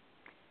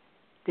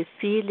 the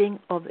feeling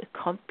of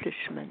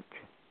accomplishment.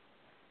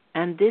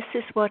 And this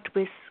is what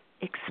we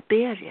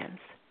experience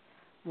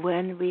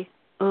when we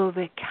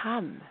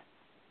overcome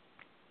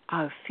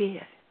our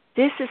fear.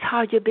 This is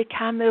how you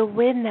become a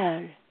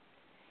winner.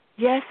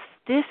 Yes,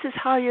 this is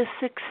how you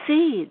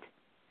succeed.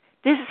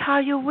 This is how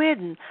you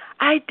win.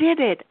 I did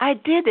it. I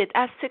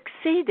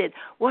succeeded.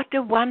 What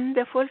a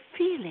wonderful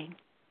feeling.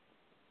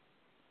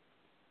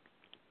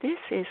 This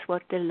is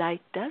what the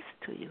light does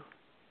to you.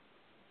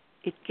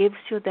 It gives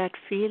you that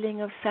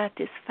feeling of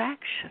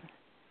satisfaction.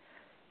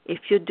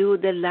 If you do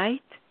the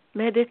light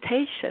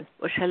meditation,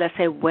 or shall I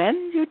say,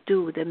 when you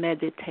do the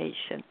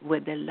meditation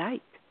with the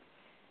light,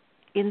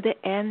 in the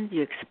end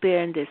you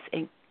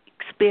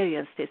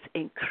experience this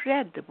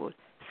incredible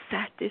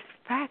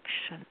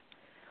satisfaction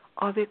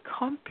of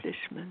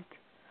accomplishment.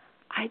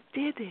 I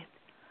did it.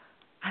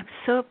 I'm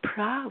so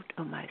proud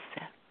of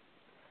myself.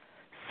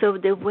 So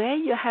the way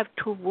you have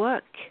to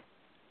work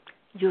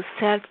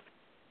yourself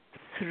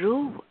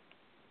through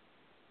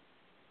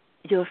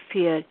your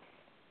fear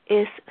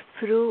is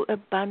through a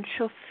bunch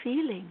of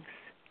feelings.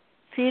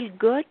 Feel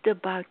good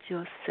about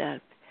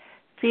yourself.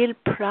 Feel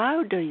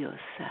proud of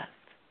yourself.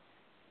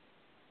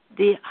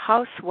 The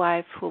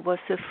housewife who was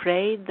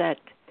afraid that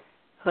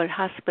her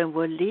husband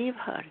would leave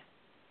her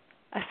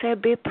I say,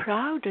 be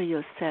proud of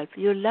yourself.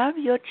 You love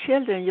your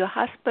children. Your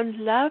husband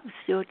loves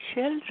your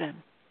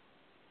children.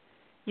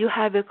 You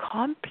have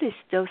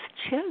accomplished those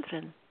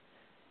children.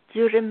 Do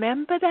you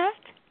remember that?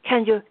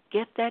 Can you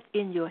get that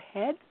in your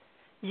head?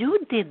 You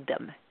did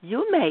them.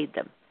 You made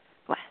them.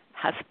 Well,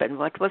 husband,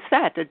 what was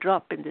that? A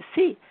drop in the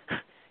sea?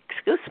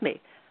 Excuse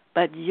me.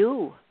 But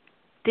you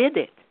did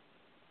it.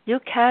 You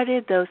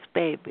carried those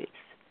babies.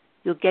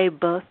 You gave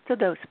birth to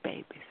those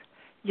babies.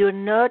 You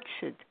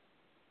nurtured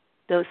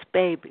those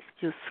babies.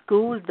 You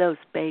schooled those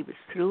babies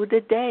through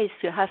the days.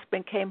 Your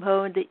husband came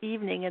home in the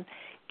evening and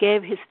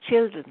gave his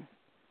children.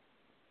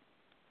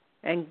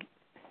 And,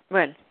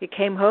 well, he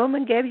came home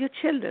and gave your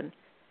children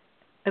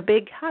a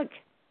big hug.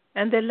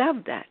 And they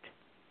loved that.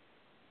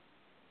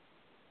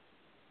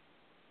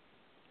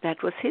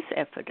 That was his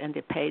effort, and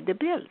they paid the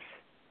bills.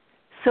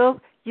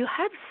 So you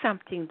have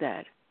something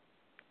there.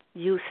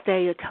 You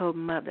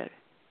stay-at-home mother.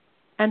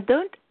 And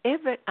don't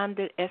ever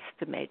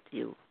underestimate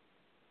you.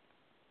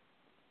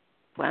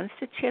 Once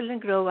the children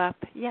grow up,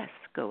 yes,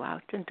 go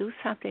out and do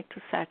something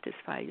to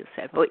satisfy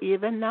yourself. Or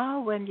even now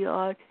when you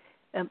are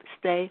a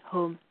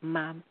stay-home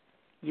mom,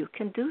 you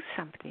can do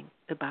something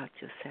about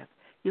yourself.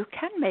 You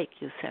can make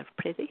yourself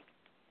pretty.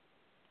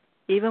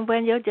 Even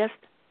when you're just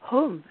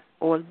home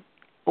all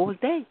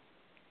day.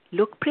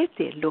 Look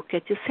pretty. Look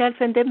at yourself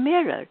in the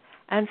mirror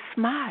and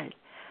smile.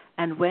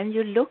 And when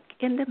you look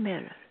in the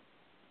mirror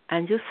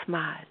and you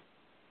smile,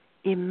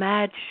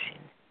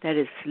 imagine there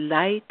is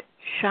light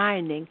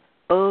shining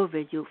over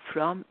you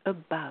from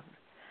above.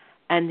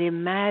 And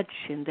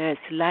imagine there's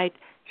light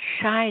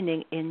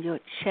shining in your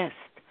chest.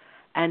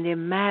 And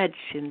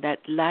imagine that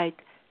light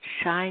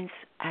shines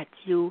at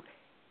you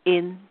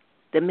in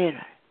the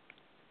mirror.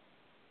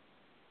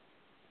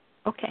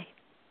 Okay.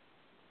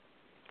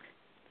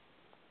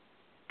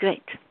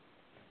 Great.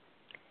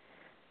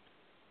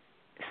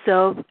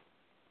 So,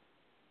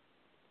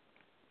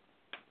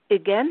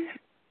 again,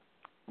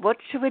 what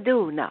should we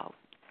do now?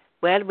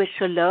 Well, we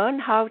should learn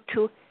how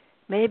to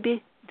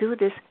maybe do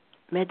this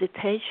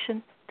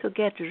meditation to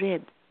get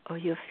rid of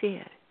your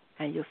fear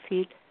and you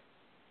feel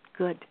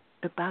good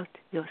about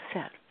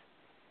yourself.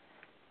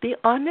 Be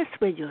honest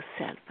with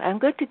yourself. I'm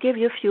going to give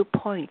you a few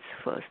points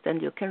first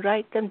and you can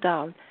write them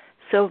down.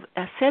 So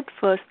I said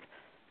first,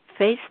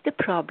 face the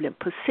problem,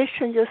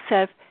 position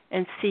yourself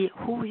and see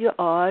who you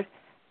are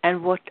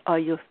and what are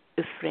you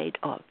afraid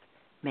of.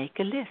 Make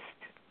a list.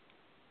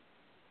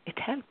 It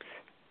helps.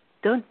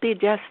 Don't be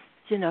just,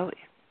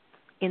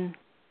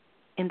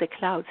 in the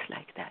clouds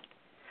like that.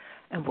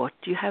 And what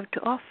do you have to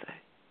offer?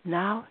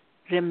 Now,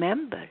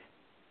 remember,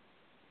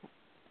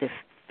 the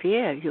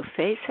fear you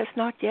face has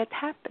not yet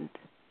happened.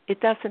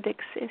 It doesn't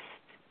exist.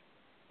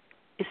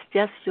 It's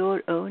just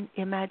your own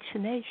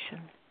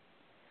imagination.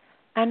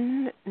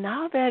 And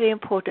now, very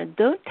important,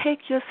 don't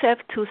take yourself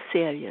too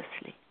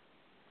seriously.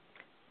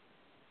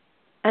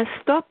 And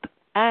stop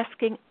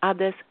asking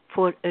others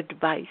for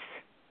advice.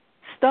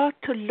 Start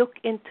to look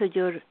into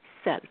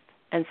yourself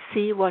and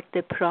see what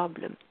the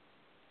problem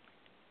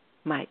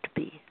might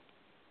be.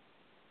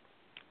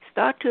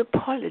 Start to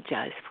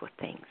apologize for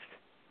things.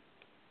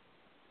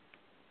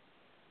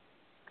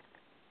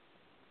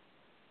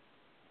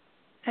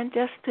 And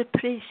just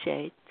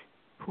appreciate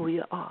who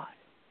you are.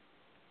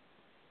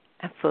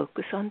 And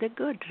focus on the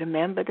good.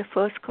 Remember the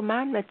first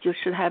commandment, you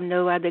should have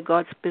no other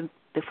gods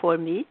before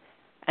me.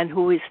 And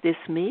who is this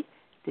me?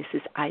 This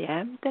is I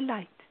am the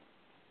light.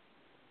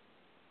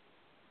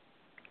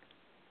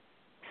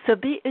 So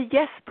be a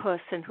yes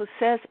person who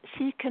says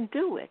she can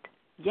do it.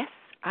 Yes,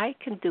 I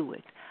can do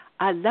it.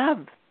 I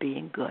love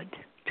being good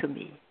to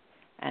me.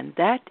 And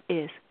that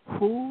is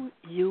who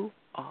you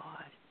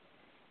are.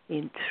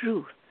 In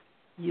truth,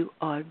 you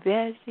are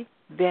very,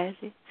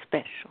 very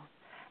special.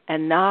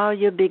 And now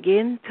you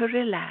begin to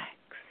relax.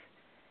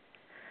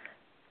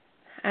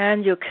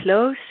 And you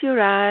close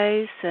your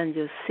eyes and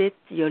you sit,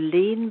 you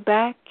lean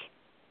back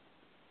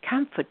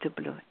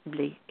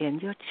comfortably in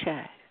your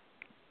chair.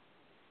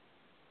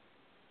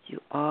 You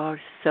are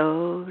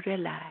so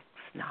relaxed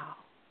now.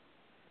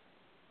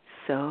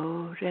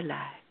 So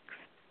relaxed.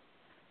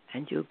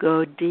 And you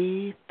go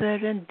deeper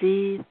and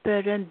deeper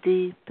and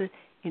deeper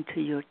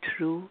into your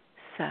true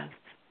self.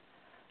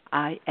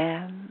 I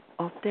am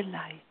of the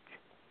light.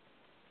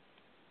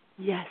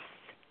 Yes,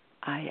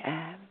 I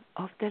am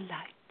of the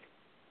light.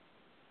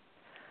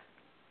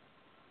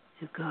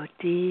 You go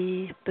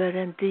deeper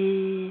and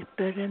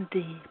deeper and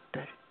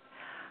deeper.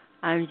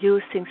 I'm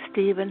using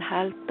Stephen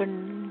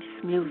Halpern's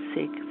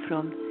music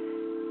from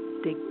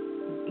the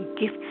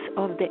Gifts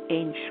of the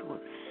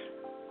Angels,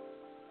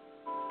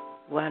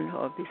 one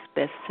of his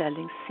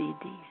best-selling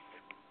CDs.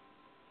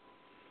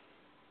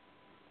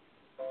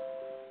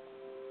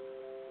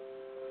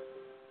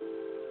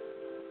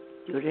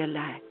 You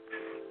relax.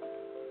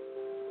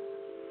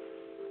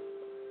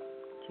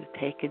 You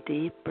take a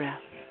deep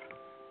breath.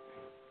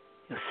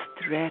 You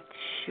stretch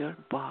your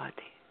body.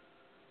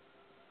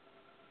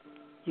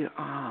 Your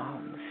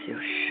arms,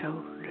 your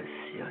shoulders,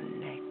 your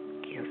neck,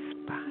 your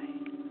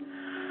spine,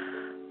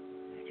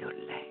 your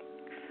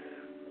legs.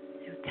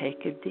 You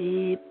take a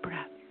deep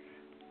breath,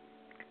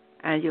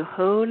 and your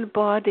whole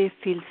body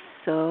feels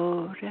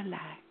so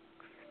relaxed.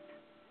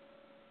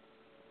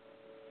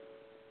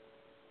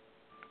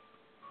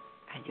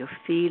 And you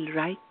feel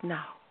right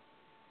now,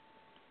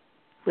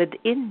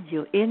 within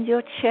you, in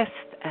your chest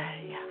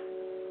area,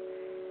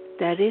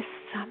 there is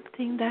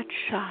something that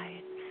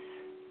shines.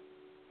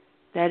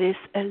 There is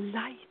a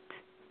light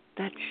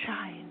that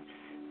shines.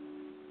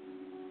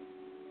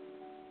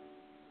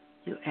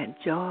 You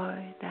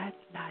enjoy that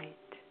light.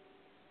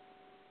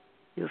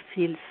 You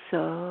feel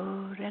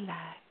so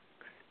relaxed,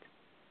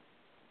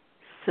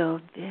 so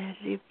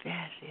very,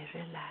 very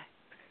relaxed.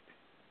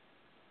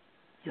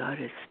 You are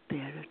a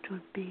spiritual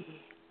being.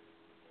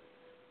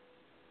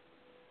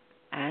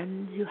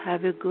 And you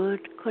have a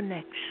good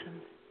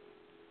connection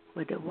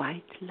with the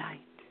white light,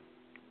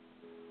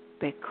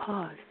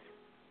 because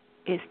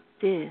it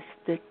is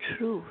the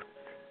truth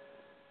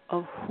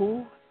of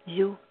who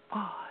you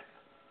are.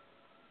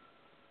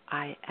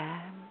 I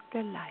am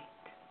the light.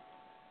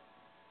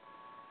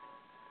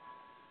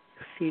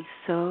 You feel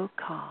so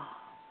calm.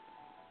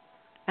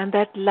 And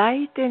that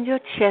light in your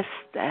chest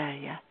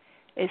area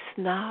is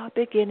now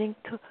beginning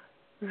to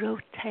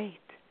rotate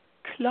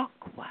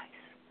clockwise,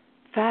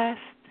 faster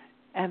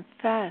and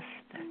faster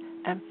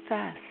and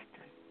faster.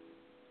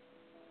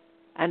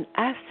 And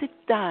as it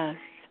does,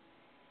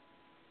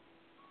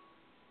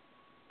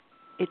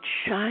 it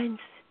shines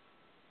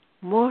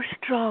more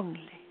strongly,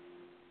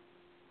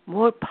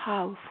 more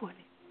powerfully,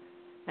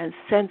 and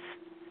sends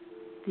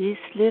these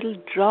little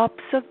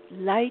drops of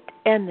light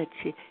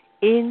energy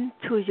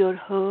into your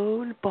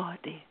whole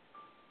body.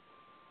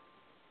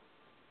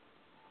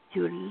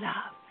 You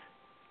love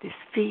this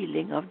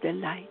feeling of the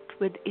light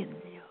within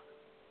you.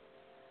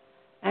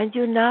 And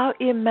you now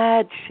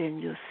imagine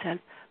yourself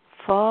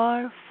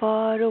far,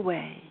 far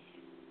away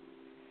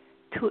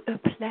to a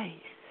place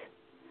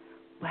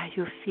where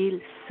you feel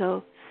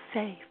so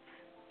safe,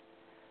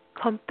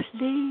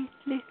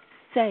 completely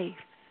safe.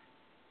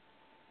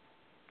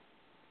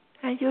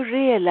 And you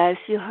realize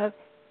you have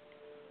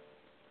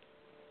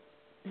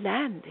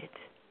landed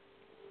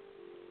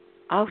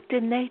out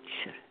in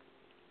nature,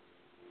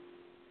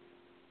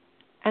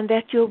 and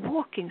that you're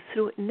walking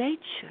through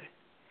nature.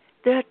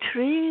 There are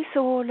trees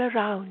all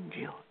around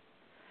you.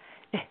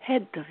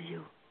 Ahead of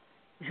you,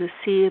 you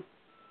see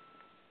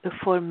a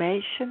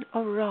formation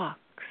of rocks,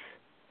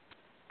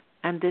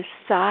 and the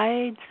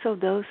sides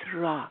of those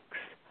rocks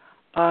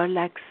are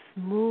like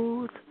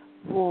smooth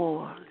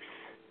walls.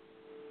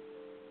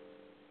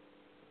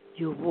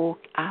 You walk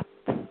up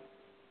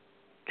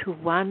to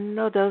one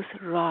of those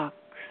rocks,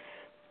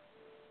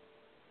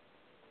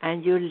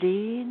 and you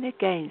lean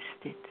against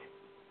it.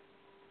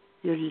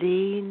 You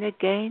lean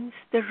against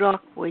the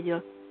rock with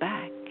your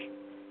back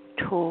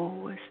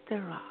towards the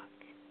rock.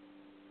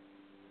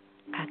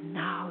 And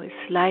now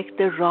it's like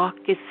the rock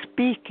is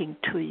speaking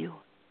to you.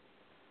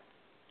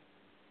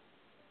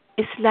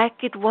 It's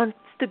like it wants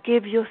to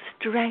give you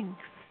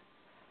strength.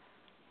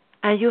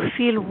 And you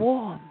feel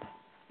warm.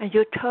 And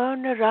you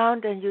turn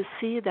around and you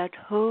see that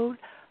whole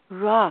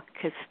rock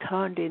has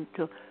turned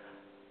into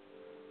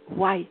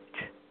white,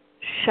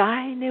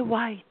 shiny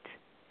white.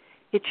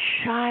 It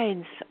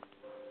shines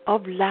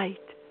of light,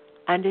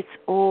 and it's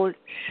all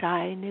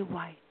shiny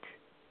white.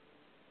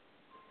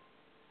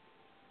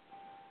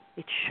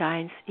 It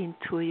shines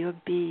into your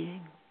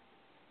being.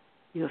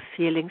 You're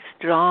feeling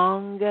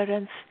stronger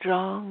and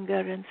stronger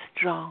and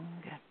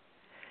stronger.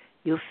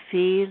 You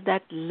feel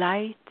that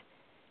light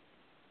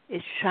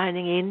is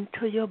shining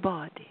into your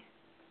body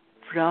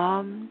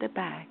from the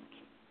back.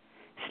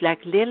 It's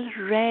like little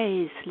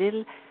rays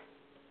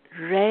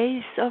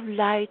of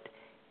light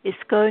is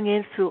going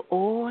in through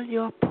all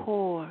your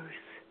pores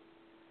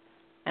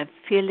and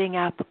filling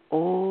up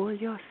all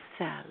your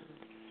cells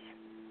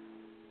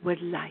with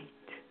light.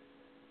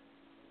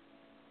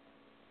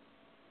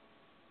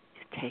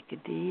 You take a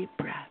deep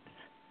breath.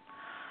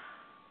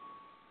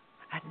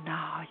 And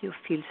now you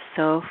feel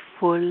so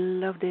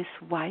full of this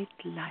white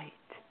light.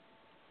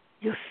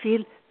 You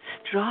feel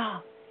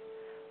strong,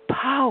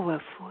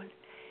 powerful.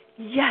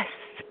 Yes,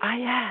 I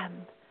am.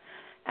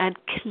 And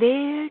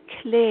clear,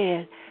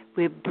 clear,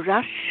 we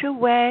brush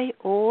away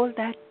all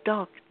that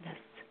darkness.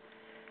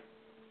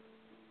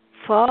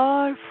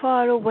 Far,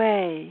 far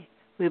away,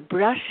 we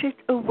brush it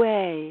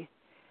away.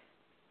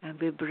 And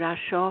we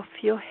brush off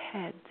your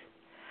head.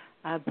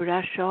 I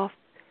brush off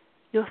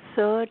your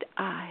third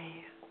eye.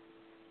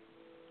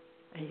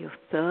 And your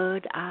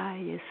third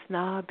eye is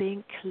now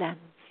being cleansed.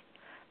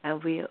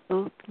 And we are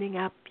opening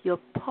up your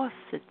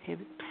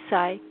positive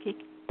psychic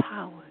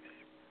power.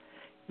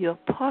 Your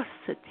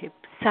positive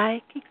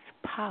psychic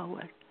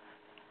power.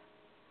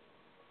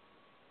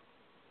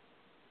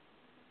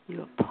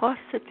 Your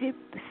positive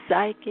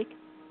psychic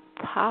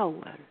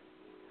power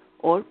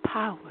or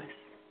powers.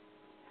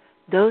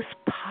 Those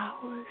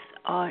powers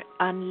are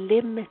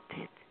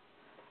unlimited,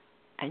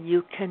 and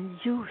you can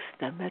use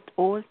them at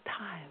all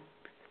times.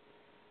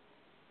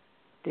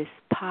 This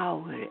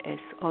power is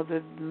of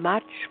a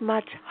much,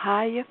 much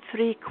higher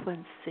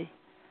frequency,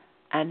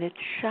 and it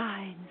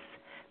shines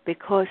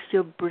because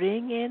you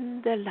bring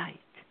in the light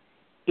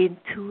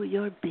into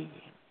your being.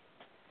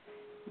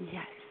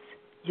 Yes,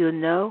 you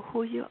know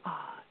who you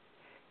are.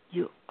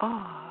 You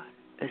are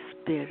a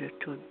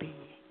spiritual being.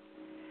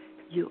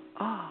 You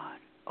are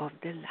of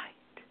the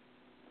light.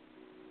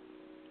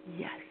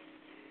 Yes,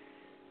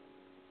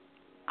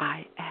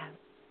 I am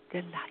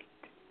the light.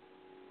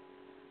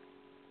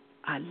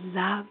 I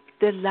love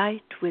the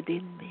light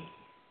within me.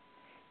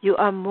 You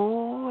are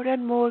more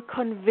and more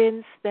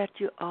convinced that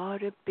you are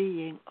a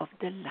being of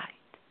the light.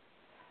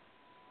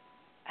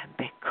 And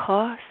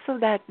because of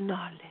that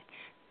knowledge,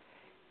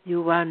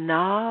 you are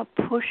now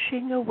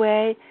pushing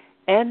away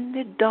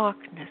any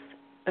darkness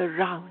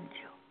around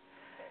you.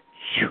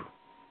 Shoo,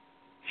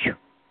 shoo,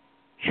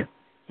 shoo.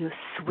 You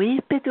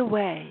sweep it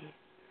away,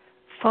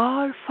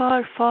 far,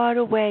 far, far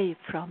away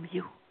from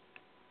you.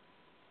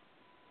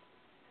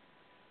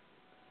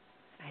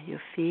 And you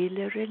feel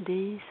a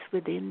release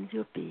within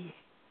your being.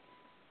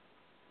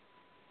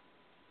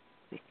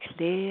 We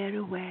clear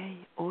away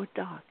all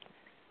darkness.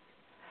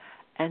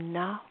 And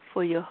now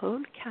for your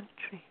whole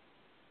country,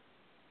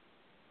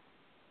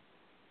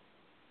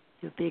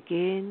 you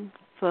begin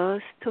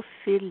first to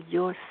fill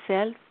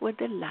yourself with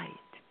the light,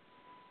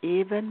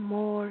 even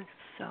more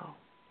so.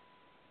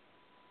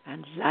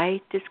 And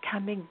light is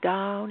coming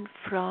down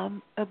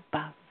from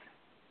above,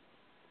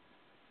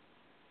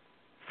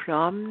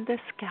 from the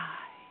sky.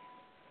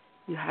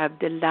 You have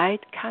the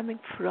light coming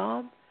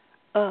from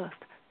earth,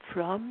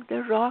 from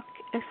the rock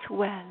as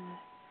well,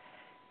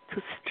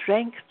 to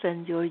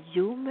strengthen your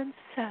human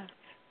self.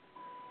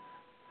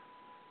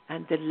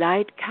 And the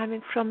light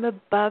coming from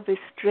above is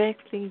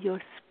strengthening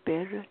your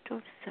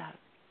spiritual self.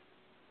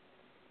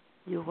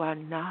 You are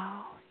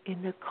now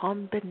in a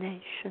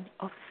combination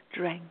of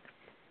strength.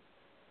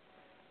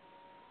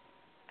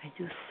 And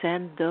you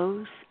send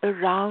those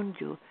around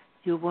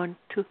you want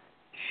to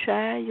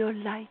share your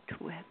light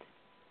with.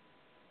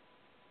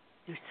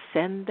 You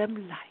send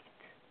them light.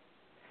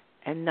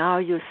 And now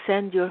you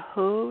send your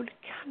whole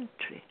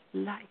country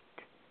light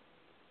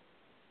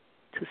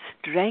to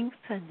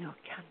strengthen your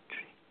country.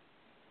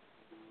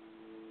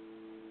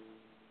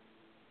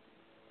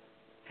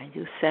 And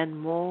you send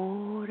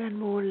more and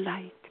more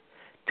light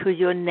to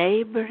your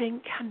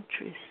neighboring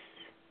countries.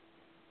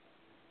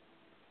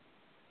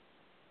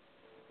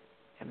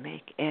 And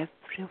make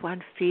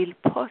everyone feel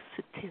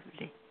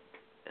positively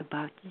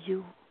about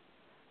you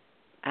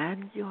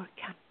and your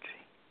country.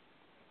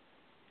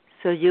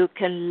 So you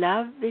can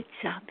love each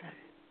other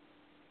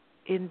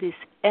in this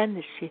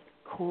energy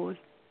called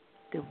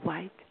the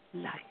white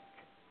light.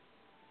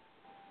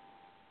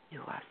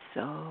 You are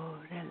so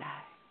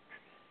relaxed.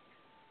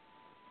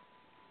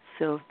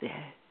 So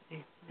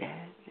very,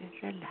 very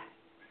relaxed.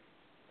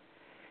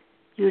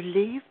 You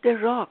leave the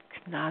rock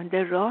now, and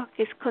the rock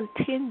is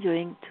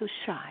continuing to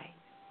shine.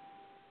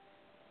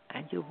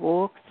 And you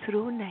walk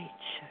through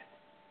nature.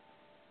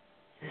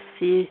 You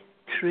see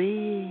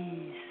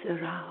trees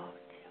around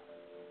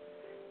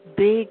you.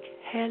 Big,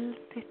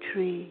 healthy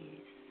trees.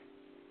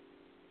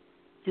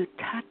 You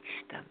touch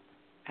them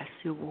as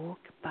you walk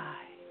by.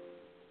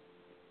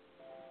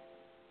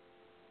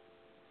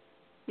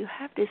 You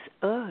have this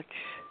urge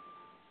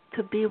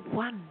to be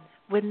one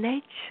with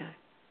nature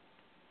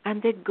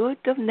and the good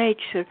of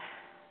nature,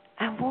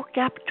 and walk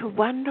up to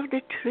one of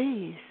the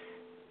trees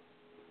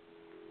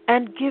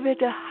and give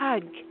it a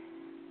hug.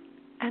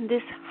 And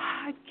this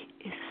hug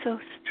is so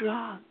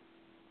strong,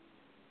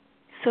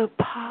 so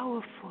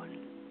powerful.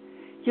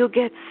 You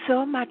get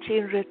so much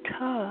in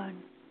return.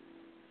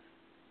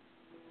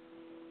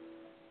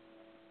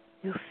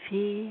 You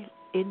feel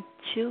in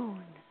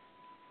tune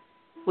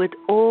with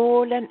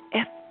all and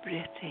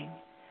everything,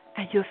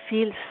 and you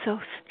feel so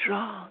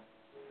strong.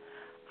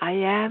 I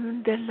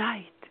am the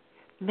light,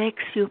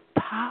 makes you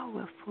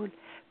powerful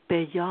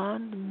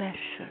beyond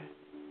measure.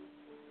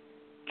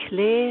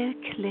 Clear,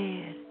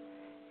 clear.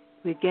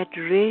 We get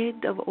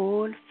rid of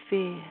all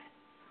fear.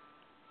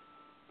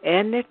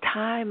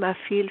 Anytime I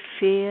feel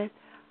fear,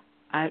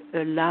 I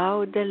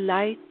allow the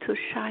light to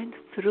shine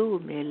through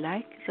me,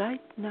 like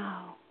right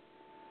now.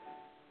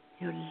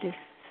 You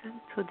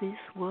listen to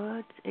these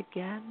words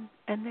again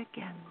and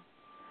again.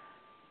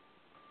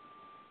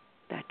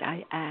 That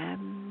I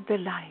am the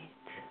light.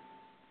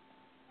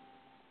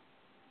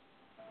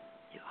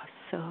 You are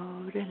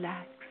so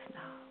relaxed now.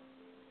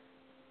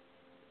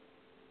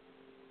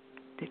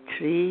 The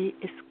tree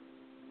is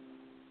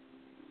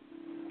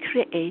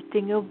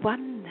creating a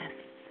oneness.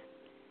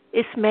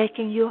 It's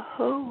making you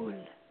whole.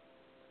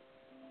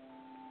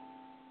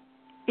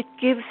 It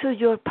gives you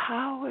your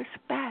powers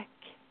back.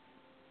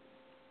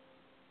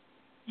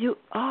 You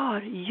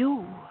are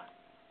you.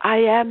 I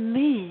am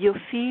me. You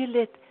feel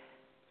it.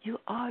 You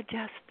are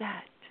just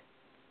that.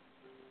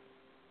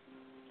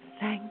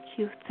 Thank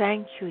you,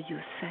 you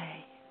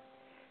say.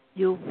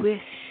 You wish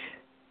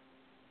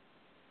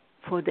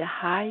for the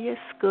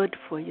highest good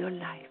for your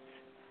life.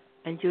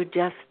 And you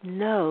just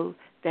know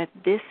that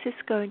this is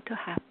going to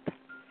happen.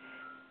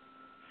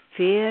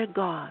 Fear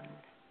gone.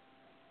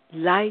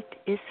 Light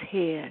is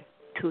here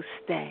to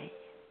stay.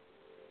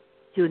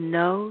 You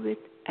know it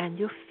and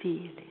you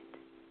feel it.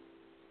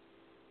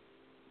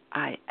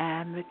 I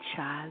am a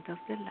child of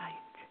the light.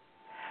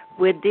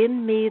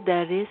 Within me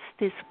there is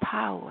this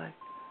power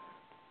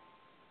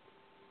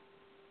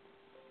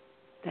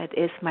that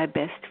is my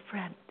best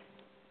friend.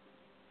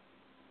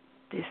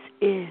 This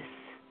is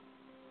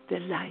the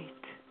light.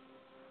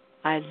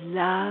 I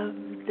love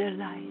the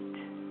light.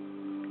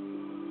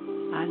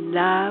 I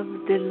love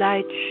the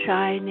light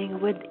shining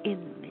within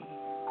me.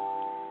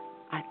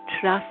 I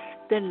trust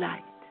the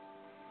light.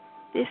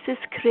 This is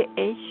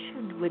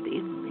creation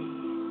within me.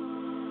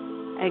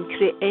 And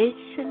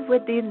creation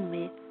within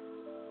me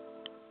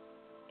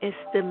is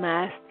the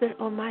master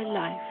of my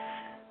life.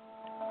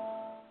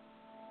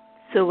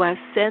 So I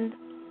send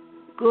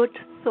good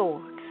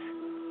thoughts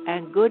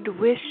and good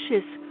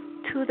wishes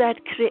to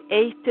that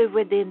creator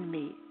within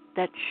me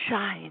that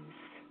shines.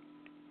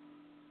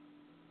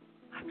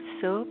 I'm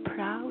so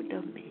proud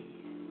of me.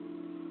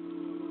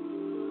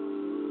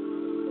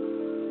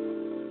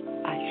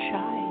 I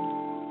shine.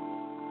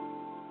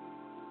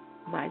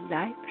 My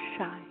life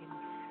shines.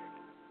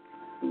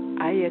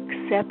 I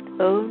accept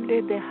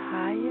only the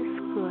highest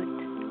good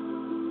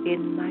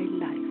in my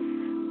life.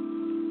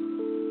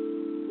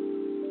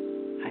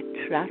 I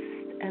trust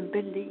and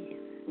believe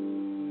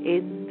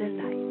in the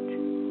light.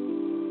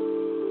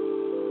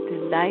 The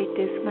light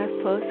is my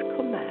first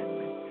commandment.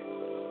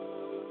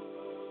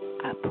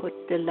 I put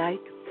the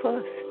light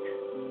first,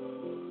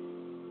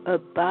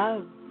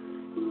 above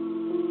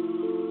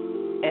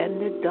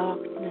any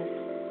darkness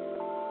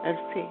and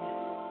fear.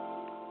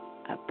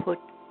 I put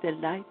the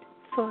light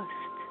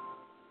first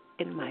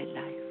in my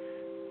life.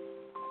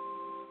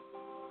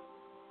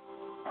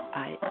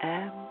 I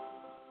am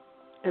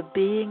a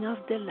being of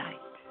the light.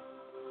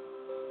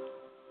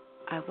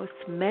 I was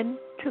meant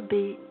to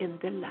be in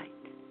the light.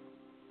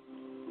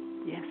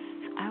 Yes,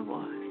 I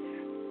was.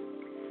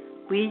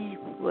 We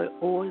were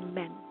all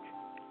meant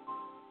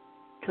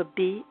to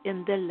be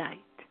in the light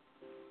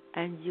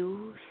and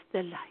use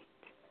the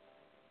light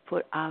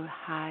for our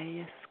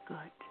highest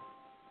good.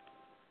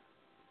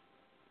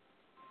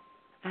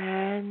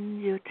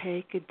 And you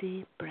take a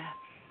deep breath.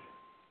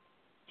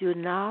 You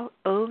now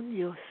own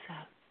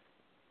yourself.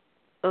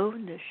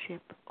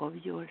 Ownership of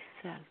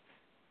yourself.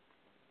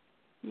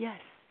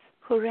 Yes,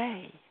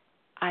 hooray,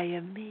 I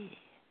am me.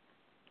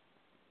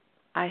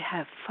 I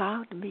have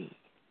found me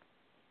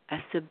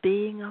as a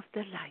being of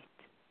the light.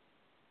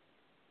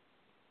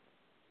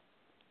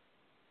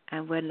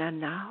 And when I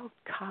now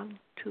count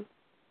to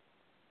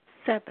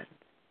 7,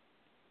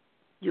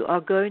 you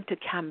are going to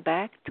come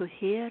back to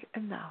here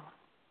and now.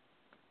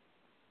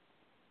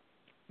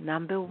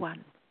 Number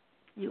 1,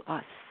 you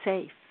are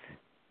safe.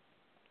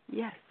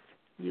 Yes,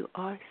 you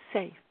are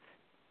safe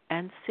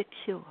and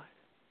secure.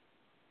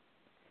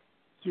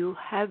 You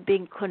have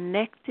been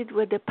connected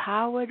with the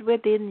power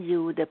within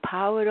you, the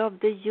power of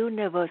the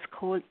universe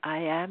called I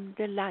am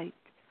the light.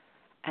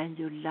 And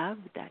you love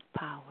that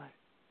power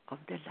of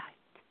the light.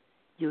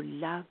 You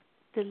love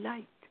the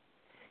light.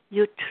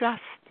 You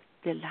trust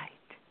the light.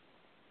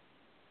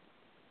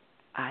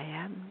 I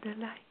am the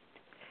light.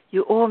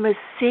 You almost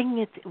sing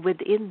it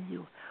within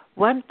you.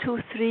 1, 2,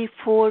 3,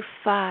 4,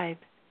 5,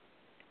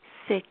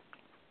 6,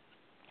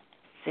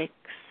 6.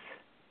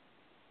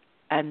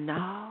 And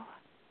now,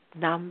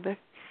 number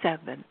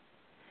 7.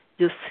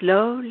 You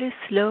slowly,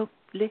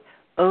 slowly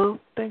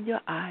open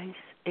your eyes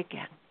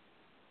again.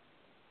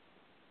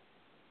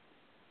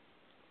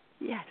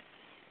 Yes.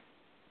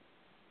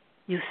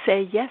 You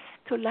say yes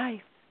to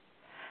life.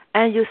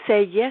 And you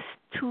say yes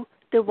to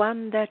the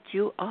one that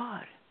you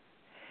are.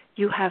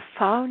 You have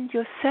found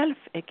yourself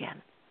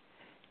again.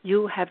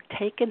 You have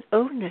taken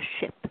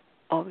ownership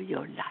of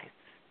your life.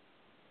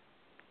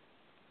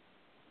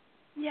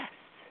 Yes.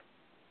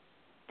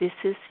 This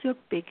is your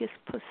biggest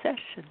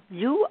possession.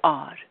 You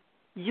are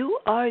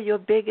your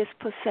biggest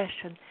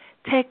possession.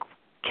 Take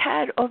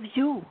care of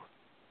you.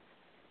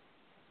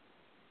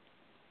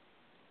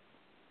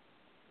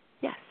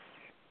 Yes.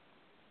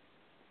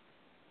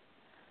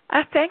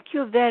 I thank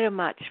you very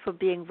much for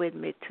being with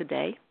me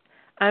today.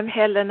 I'm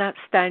Helena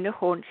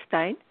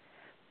Steiner-Hornsteyn.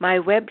 My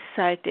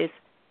website is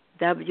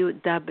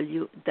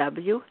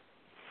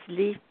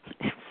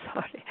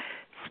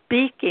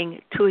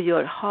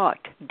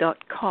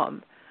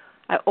speakingtoyourheart.com.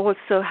 I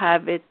also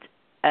have it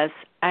as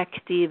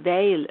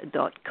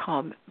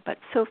activale.com, but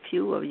so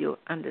few of you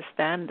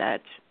understand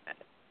that.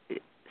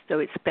 So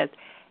it's spelled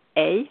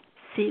A,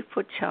 C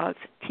for Charles,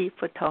 T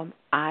for Tom,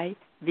 I,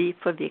 V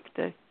for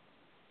Victor,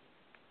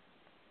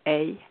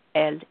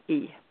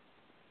 ALE.com.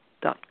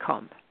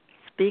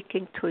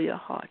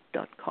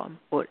 Speakingtoyourheart.com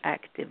or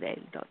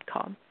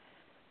activale.com.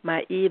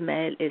 My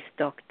email is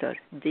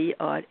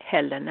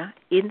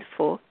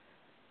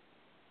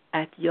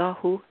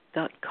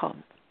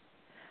drhelena.info@yahoo.com.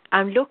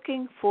 I'm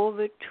looking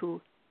forward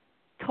to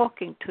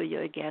talking to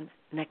you again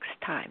next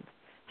time.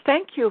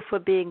 Thank you for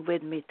being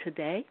with me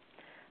today,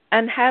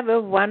 and have a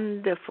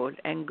wonderful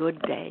and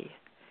good day.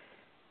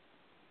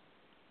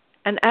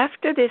 And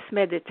after this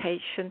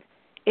meditation,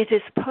 it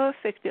is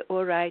perfectly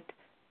all right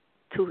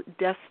to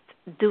just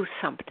do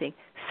something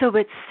so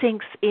it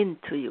sinks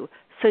into you.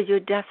 So you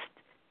just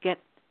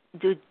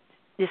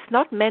it's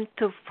not meant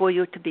for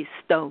you to be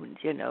stoned,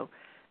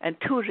 and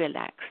too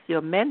relaxed.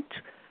 You're meant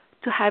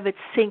to have it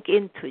sink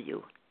into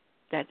you.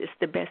 That is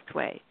the best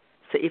way.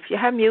 So if you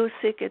have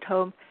music at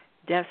home,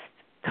 just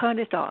turn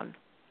it on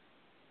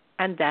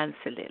and dance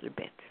a little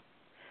bit.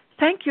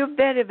 Thank you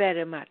very,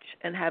 very much,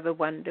 and have a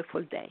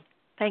wonderful day.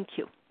 Thank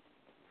you.